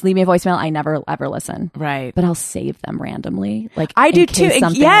does leave me a voicemail, I never ever listen. Right. But I'll save them randomly. Like I do too.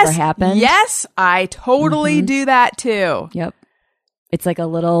 Something ever happens. Yes, I totally do that too. Yep. It's like a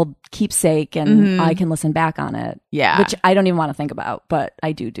little keepsake and I can listen back on it. Yeah. Which I don't even want to think about, but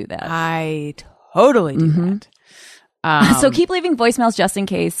I do that. I totally do that. So keep leaving voicemails just in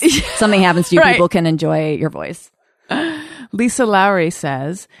case something happens to you. Right. People can enjoy your voice. Lisa Lowry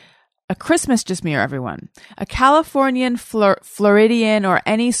says, a Christmas just mirror, everyone. A Californian, Floridian, or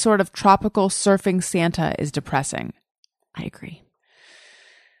any sort of tropical surfing Santa is depressing. I agree.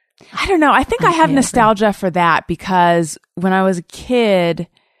 I don't know. I think I have nostalgia for that because when I was a kid,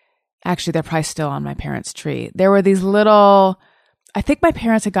 actually, they're probably still on my parents' tree. There were these little, I think my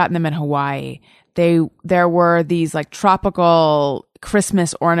parents had gotten them in Hawaii. There were these like tropical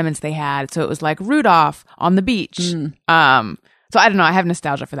Christmas ornaments they had. So it was like Rudolph on the beach. So I don't know. I have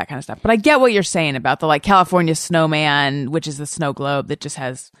nostalgia for that kind of stuff, but I get what you're saying about the like California snowman, which is the snow globe that just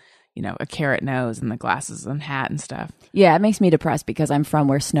has, you know, a carrot nose and the glasses and hat and stuff. Yeah. It makes me depressed because I'm from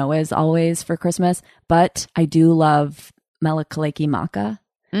where snow is always for Christmas, but I do love Melikaleki Maka,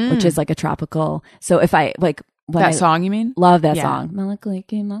 which is like a tropical. So if I like, that song, you mean? Love that song.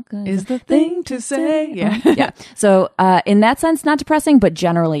 Melikaleki Maka is the thing to say. Yeah. Yeah. So in that sense, not depressing, but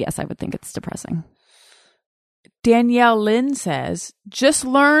generally, yes, I would think it's depressing. Danielle Lynn says, just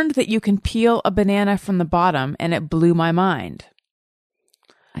learned that you can peel a banana from the bottom and it blew my mind.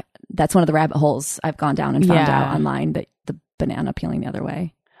 That's one of the rabbit holes I've gone down and found out online, that the banana peeling the other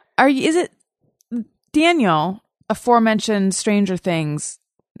way. Is it Daniel, aforementioned Stranger Things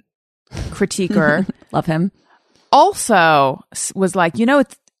critiquer? Love him. Also was like, you know,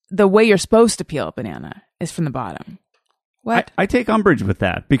 it's the way you're supposed to peel a banana is from the bottom. What? I take umbrage with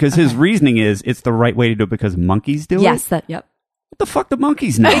that because his reasoning is it's the right way to do it because monkeys do Yes, it. that. Yep. What the fuck do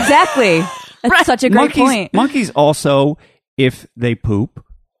monkeys know? Exactly. That's such a great point. Monkeys also, if they poop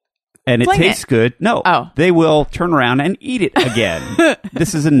and it Fling tastes it. good, they will turn around and eat it again.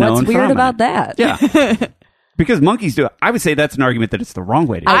 This is a known What's weird phenomenon. about that? Yeah. Because monkeys do it. I would say that's an argument that it's the wrong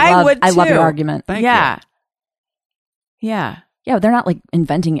way to do it. I would I love too. your argument. Thank Yeah. you. Yeah. Yeah, they're not like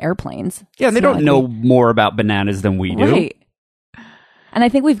inventing airplanes. Yeah, they It's not don't like know more about bananas than we do. Right. And I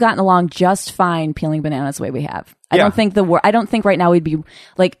think we've gotten along just fine peeling bananas the way we have. I Yeah. don't think I don't think right now we'd be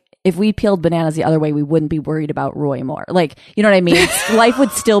like, if we peeled bananas the other way, we wouldn't be worried about Roy more. Like, you know what I mean? Life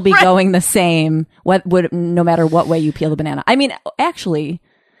would still be going the same. No matter what way you peel the banana. I mean, actually,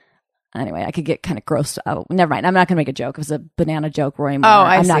 anyway, I could get kind of grossed out. Never mind. I'm not going to make a joke. It was a banana joke, Roy Moore.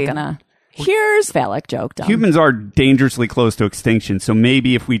 I'm not see. going to. Here's Phallic joke. Dumb. Humans are dangerously close to extinction, so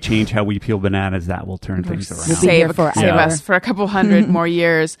maybe if we change how we peel bananas, that will turn things around. We'll be here save forever. us for a couple hundred more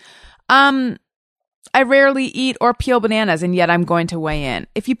years. I rarely eat or peel bananas, and yet I'm going to weigh in.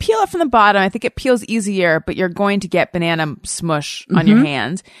 If you peel it from the bottom, I think it peels easier, but you're going to get banana smush on your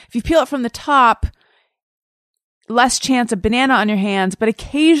hands. If you peel it from the top, less chance of banana on your hands, but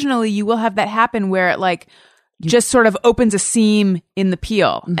occasionally you will have that happen where it like just sort of opens a seam in the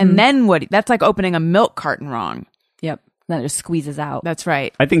peel. And then that's like opening a milk carton wrong. Yep. Then it just squeezes out. That's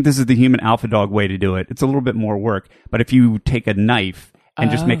right. I think this is the human alpha dog way to do it. It's a little bit more work, but if you take a knife and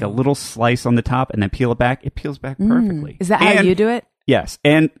just make a little slice on the top and then peel it back, it peels back perfectly. Is that how you do it? Yes,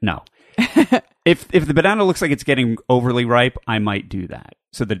 and no. If the banana looks like it's getting overly ripe, I might do that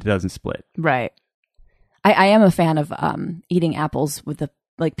so that it doesn't split. Right. I am a fan of eating apples with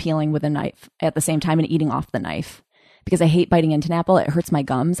peeling with a knife at the same time and eating off the knife because I hate biting into an apple. It hurts my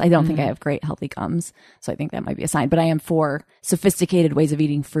gums. I don't think I have great healthy gums, so I think that might be a sign. But I am for sophisticated ways of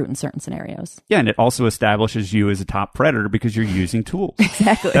eating fruit in certain scenarios. Yeah, and it also establishes you as a top predator because you're using tools.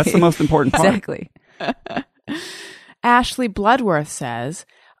 Exactly. That's the most important part. Exactly. Ashley Bloodworth says,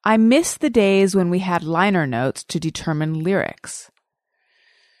 I miss the days when we had liner notes to determine lyrics.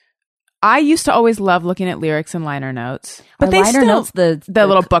 I used to always love looking at lyrics and liner notes, but Are they liner still notes the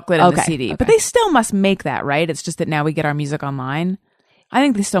little booklet in the okay, CD. okay. But they still must make that, right? It's just that now we get our music online. I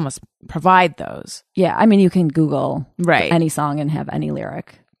think they still must provide those. Yeah, I mean, you can Google Right. any song and have any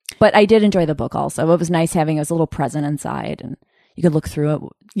lyric. But I did enjoy the book also. It was nice having it was a little present inside and you could look through it.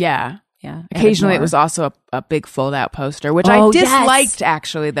 Yeah. Yeah. Occasionally, it added was more. also a big fold-out poster, which Oh, I disliked yes.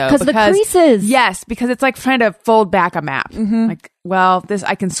 actually, though, 'Cause the creases. Yes, because it's like trying to fold back a map. Like, well, this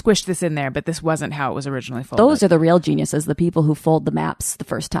I can squish this in there, but this wasn't how it was originally folded. Those are the real geniuses, the people who fold the maps the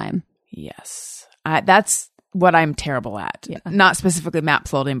first time. Yes, that's what I'm terrible at. Yeah. Not specifically map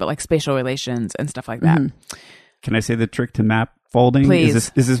folding, but like spatial relations and stuff like that. Can I say the trick to map folding? Please. Is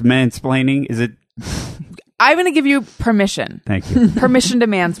this mansplaining? Is it? I'm going to give you permission. Thank you. Permission to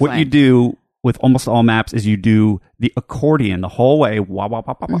mansplain. What you do with almost all maps is you do the accordion the whole way wah, wah,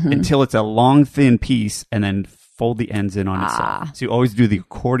 wah, wah, wah, until it's a long, thin piece and then fold the ends in on itself. So you always do the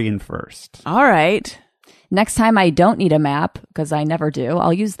accordion first. All right. Next time I don't need a map, because I never do,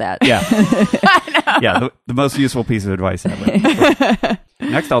 I'll use that. Yeah. Yeah, the most useful piece of advice ever.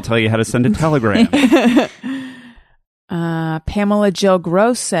 Next, I'll tell you how to send a telegram. Pamela Jill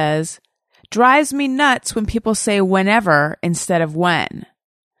Gross says, drives me nuts when people say whenever instead of when.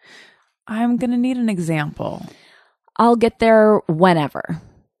 I'm going to need an example. I'll get there whenever.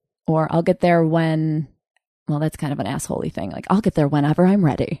 Or I'll get there when, well, that's kind of an assholey thing. Like, I'll get there whenever I'm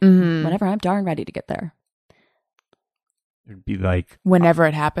ready. Whenever I'm darn ready to get there. It'd be like, Whenever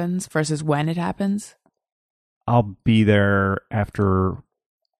it happens versus when it happens. I'll be there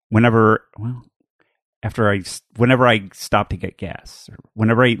whenever I stop to get gas, or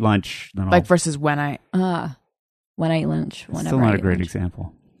whenever I eat lunch. Then Like versus when I... When I eat lunch. Whenever still not I a eat great lunch.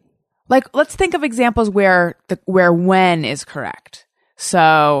 example. Like, let's think of examples where when is correct.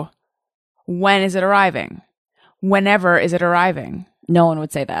 So, when is it arriving? Whenever is it arriving? No one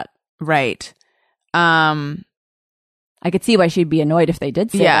would say that. Right. I could see why she'd be annoyed if they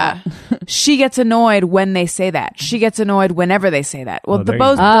did say Yeah. that. She gets annoyed when they say that. She gets annoyed whenever they say that. Well, Oh, the there you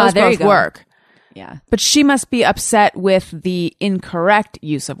both, go. those there you both go. work. Yeah. But she must be upset with the incorrect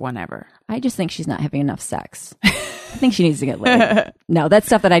use of whenever. I just think she's not having enough sex. I think she needs to get laid. No, that's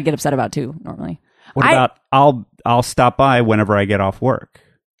stuff that I'd get upset about too, normally. What about I'll stop by whenever I get off work?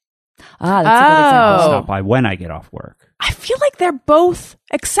 Ah, that's a good example. Oh. Stop by when I get off work. I feel like they're both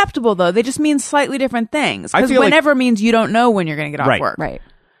acceptable, though. They just mean slightly different things. I Because feel like- whenever means you don't know when you're going to get off Right. work. Right.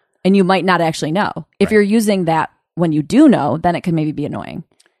 And you might not actually know. If Right. you're using that when you do know, then it can maybe be annoying.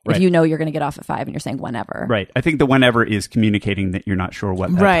 Right. If you know you're going to get off at 5 and you're saying whenever. Right. I think the whenever is communicating that you're not sure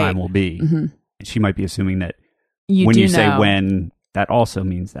what that Right. time will be. And she might be assuming that You when do you say know. when, that also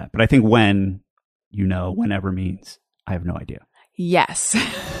means that. But I think when, whenever means, I have no idea. Yes.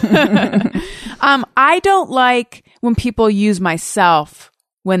 I don't like when people use myself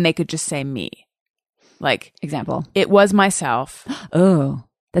when they could just say me. Like, Example. it was myself. Oh,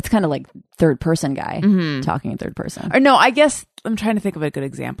 that's kind of like third person guy Mm-hmm. talking in third person. Or no, I guess I'm trying to think of a good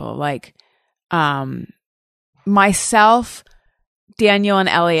example. Like, myself, Daniel, and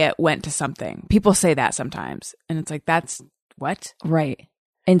Elliot went to something. People say that sometimes. And it's like, that's what? Right.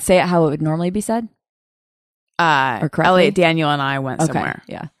 And say it how it would normally be said? Or correctly? Elliot, Daniel, and I went somewhere.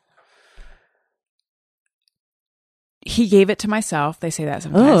 Yeah. He gave it to myself. They say that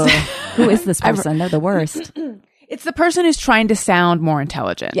sometimes. Oh, who is this person? They're the worst. It's the person who's trying to sound more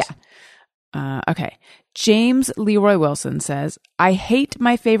intelligent. Yeah. Okay. James Leroy Wilson says, I hate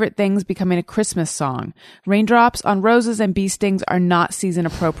my favorite things becoming a Christmas song. Raindrops on Roses and Bee Stings are not season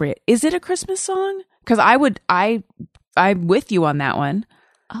appropriate. Is it a Christmas song? Because I'm with you on that one.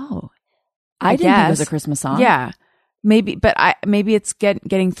 Oh, I didn't think it was a Christmas song. Yeah. Maybe, but maybe it's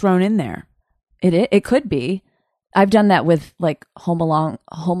getting thrown in there. It could be. I've done that with like Home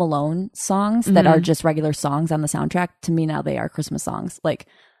Alone songs that are just regular songs on the soundtrack. To me now they are Christmas songs. Like,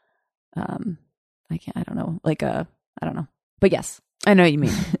 I don't know. But yes. I know what you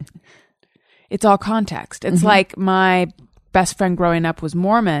mean. It's all context. It's like my best friend growing up was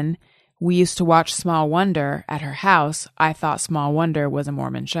Mormon. We used to watch Small Wonder at her house. I thought Small Wonder was a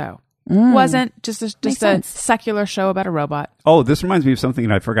Mormon show. Wasn't just a secular show about a robot. Oh, this reminds me of something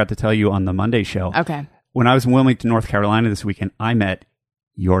that I forgot to tell you on the Monday show. Okay. When I was in Wilmington, North Carolina this weekend, I met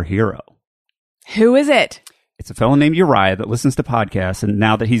your hero. Who is it? It's a fellow named Uriah that listens to podcasts, and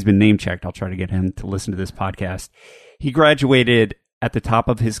now that he's been name checked, I'll try to get him to listen to this podcast. He graduated at the top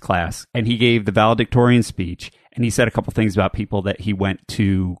of his class, and he gave the valedictorian speech, and he said a couple things about people that he went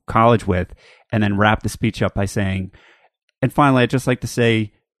to college with, and then wrapped the speech up by saying, and finally, I'd just like to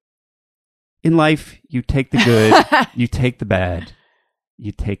say, in life, you take the good, you take the bad,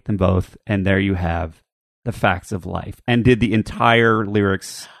 you take them both, and there you have the facts of life, and did the entire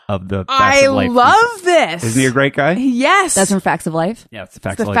lyrics of the Facts of Life. I love this. Isn't he a great guy? Yes. That's from Facts of Life? Yeah, it's the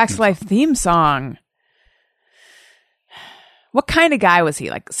Facts the of Life. Facts of Life theme song. What kind of guy was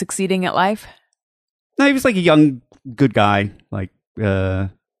he? Like succeeding at life? No, he was like a young, good guy. Like,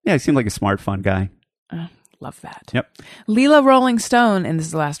 he seemed like a smart, fun guy. Love that. Yep. Leela Rolling Stone, and this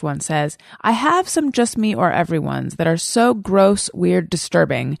is the last one, says, I have some Just Me or Everyone's that are so gross, weird,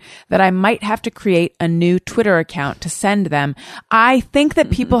 disturbing that I might have to create a new Twitter account to send them. I think that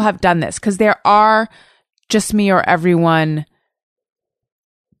people have done this because there are Just Me or Everyone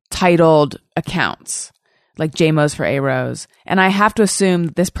titled accounts, like JMO's for A-Rose. And I have to assume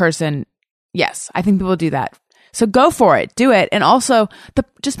this person, yes, I think people do that. So go for it. Do it. And also,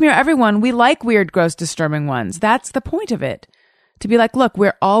 Just Me or Everyone, we like weird, gross, disturbing ones. That's the point of it. To be like, look,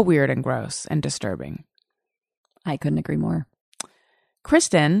 we're all weird and gross and disturbing. I couldn't agree more.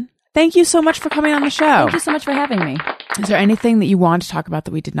 Kristen, thank you so much for coming on the show. Thank you so much for having me. Is there anything that you want to talk about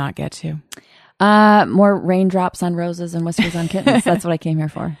that we did not get to? More raindrops on roses and whiskers on kittens. That's what I came here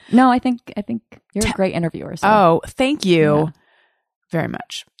for. No, I think you're a great interviewer. So. Oh, thank you very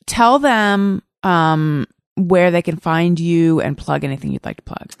much. Tell them where they can find you and plug anything you'd like to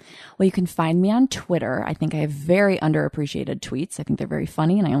plug. Well, you can find me on Twitter. I think I have very underappreciated tweets. I think they're very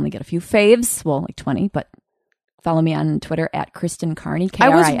funny, and I only get a few faves. Well, like 20, but follow me on Twitter at Kristen Carney,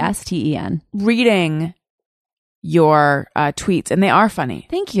 Kristen. Reading your tweets, and they are funny.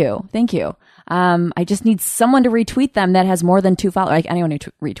 Thank you. I just need someone to retweet them that has more than 2 followers. Like anyone who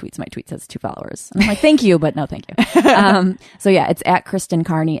retweets my tweets has 2 followers. And I'm like, thank you, but no, thank you. So yeah, it's at Kristen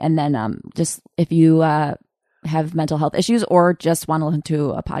Carney. And then just if you have mental health issues or just want to listen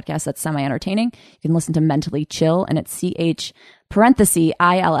to a podcast that's semi-entertaining, you can listen to Mentally Chill, and it's CH_ILL.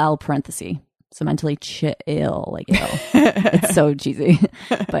 So Mentally Chill, like ill. It's so cheesy.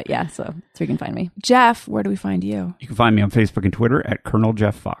 But yeah, so you can find me. Jeff, where do we find you? You can find me on Facebook and Twitter at Colonel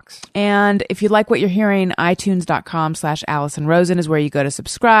Jeff Fox. And if you like what you're hearing, iTunes.com/Allison Rosen is where you go to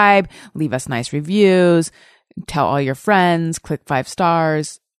subscribe, leave us nice reviews, tell all your friends, click 5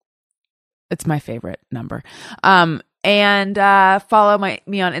 stars. It's my favorite number. And follow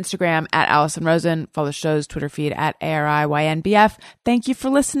me on Instagram at Allison Rosen. Follow the show's Twitter feed at ARIYNBF. Thank you for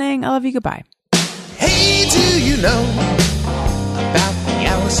listening. I love you. Goodbye. Hey, do you know about the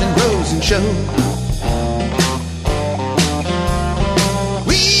Allison Rosen Show?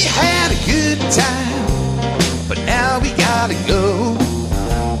 We had a good time.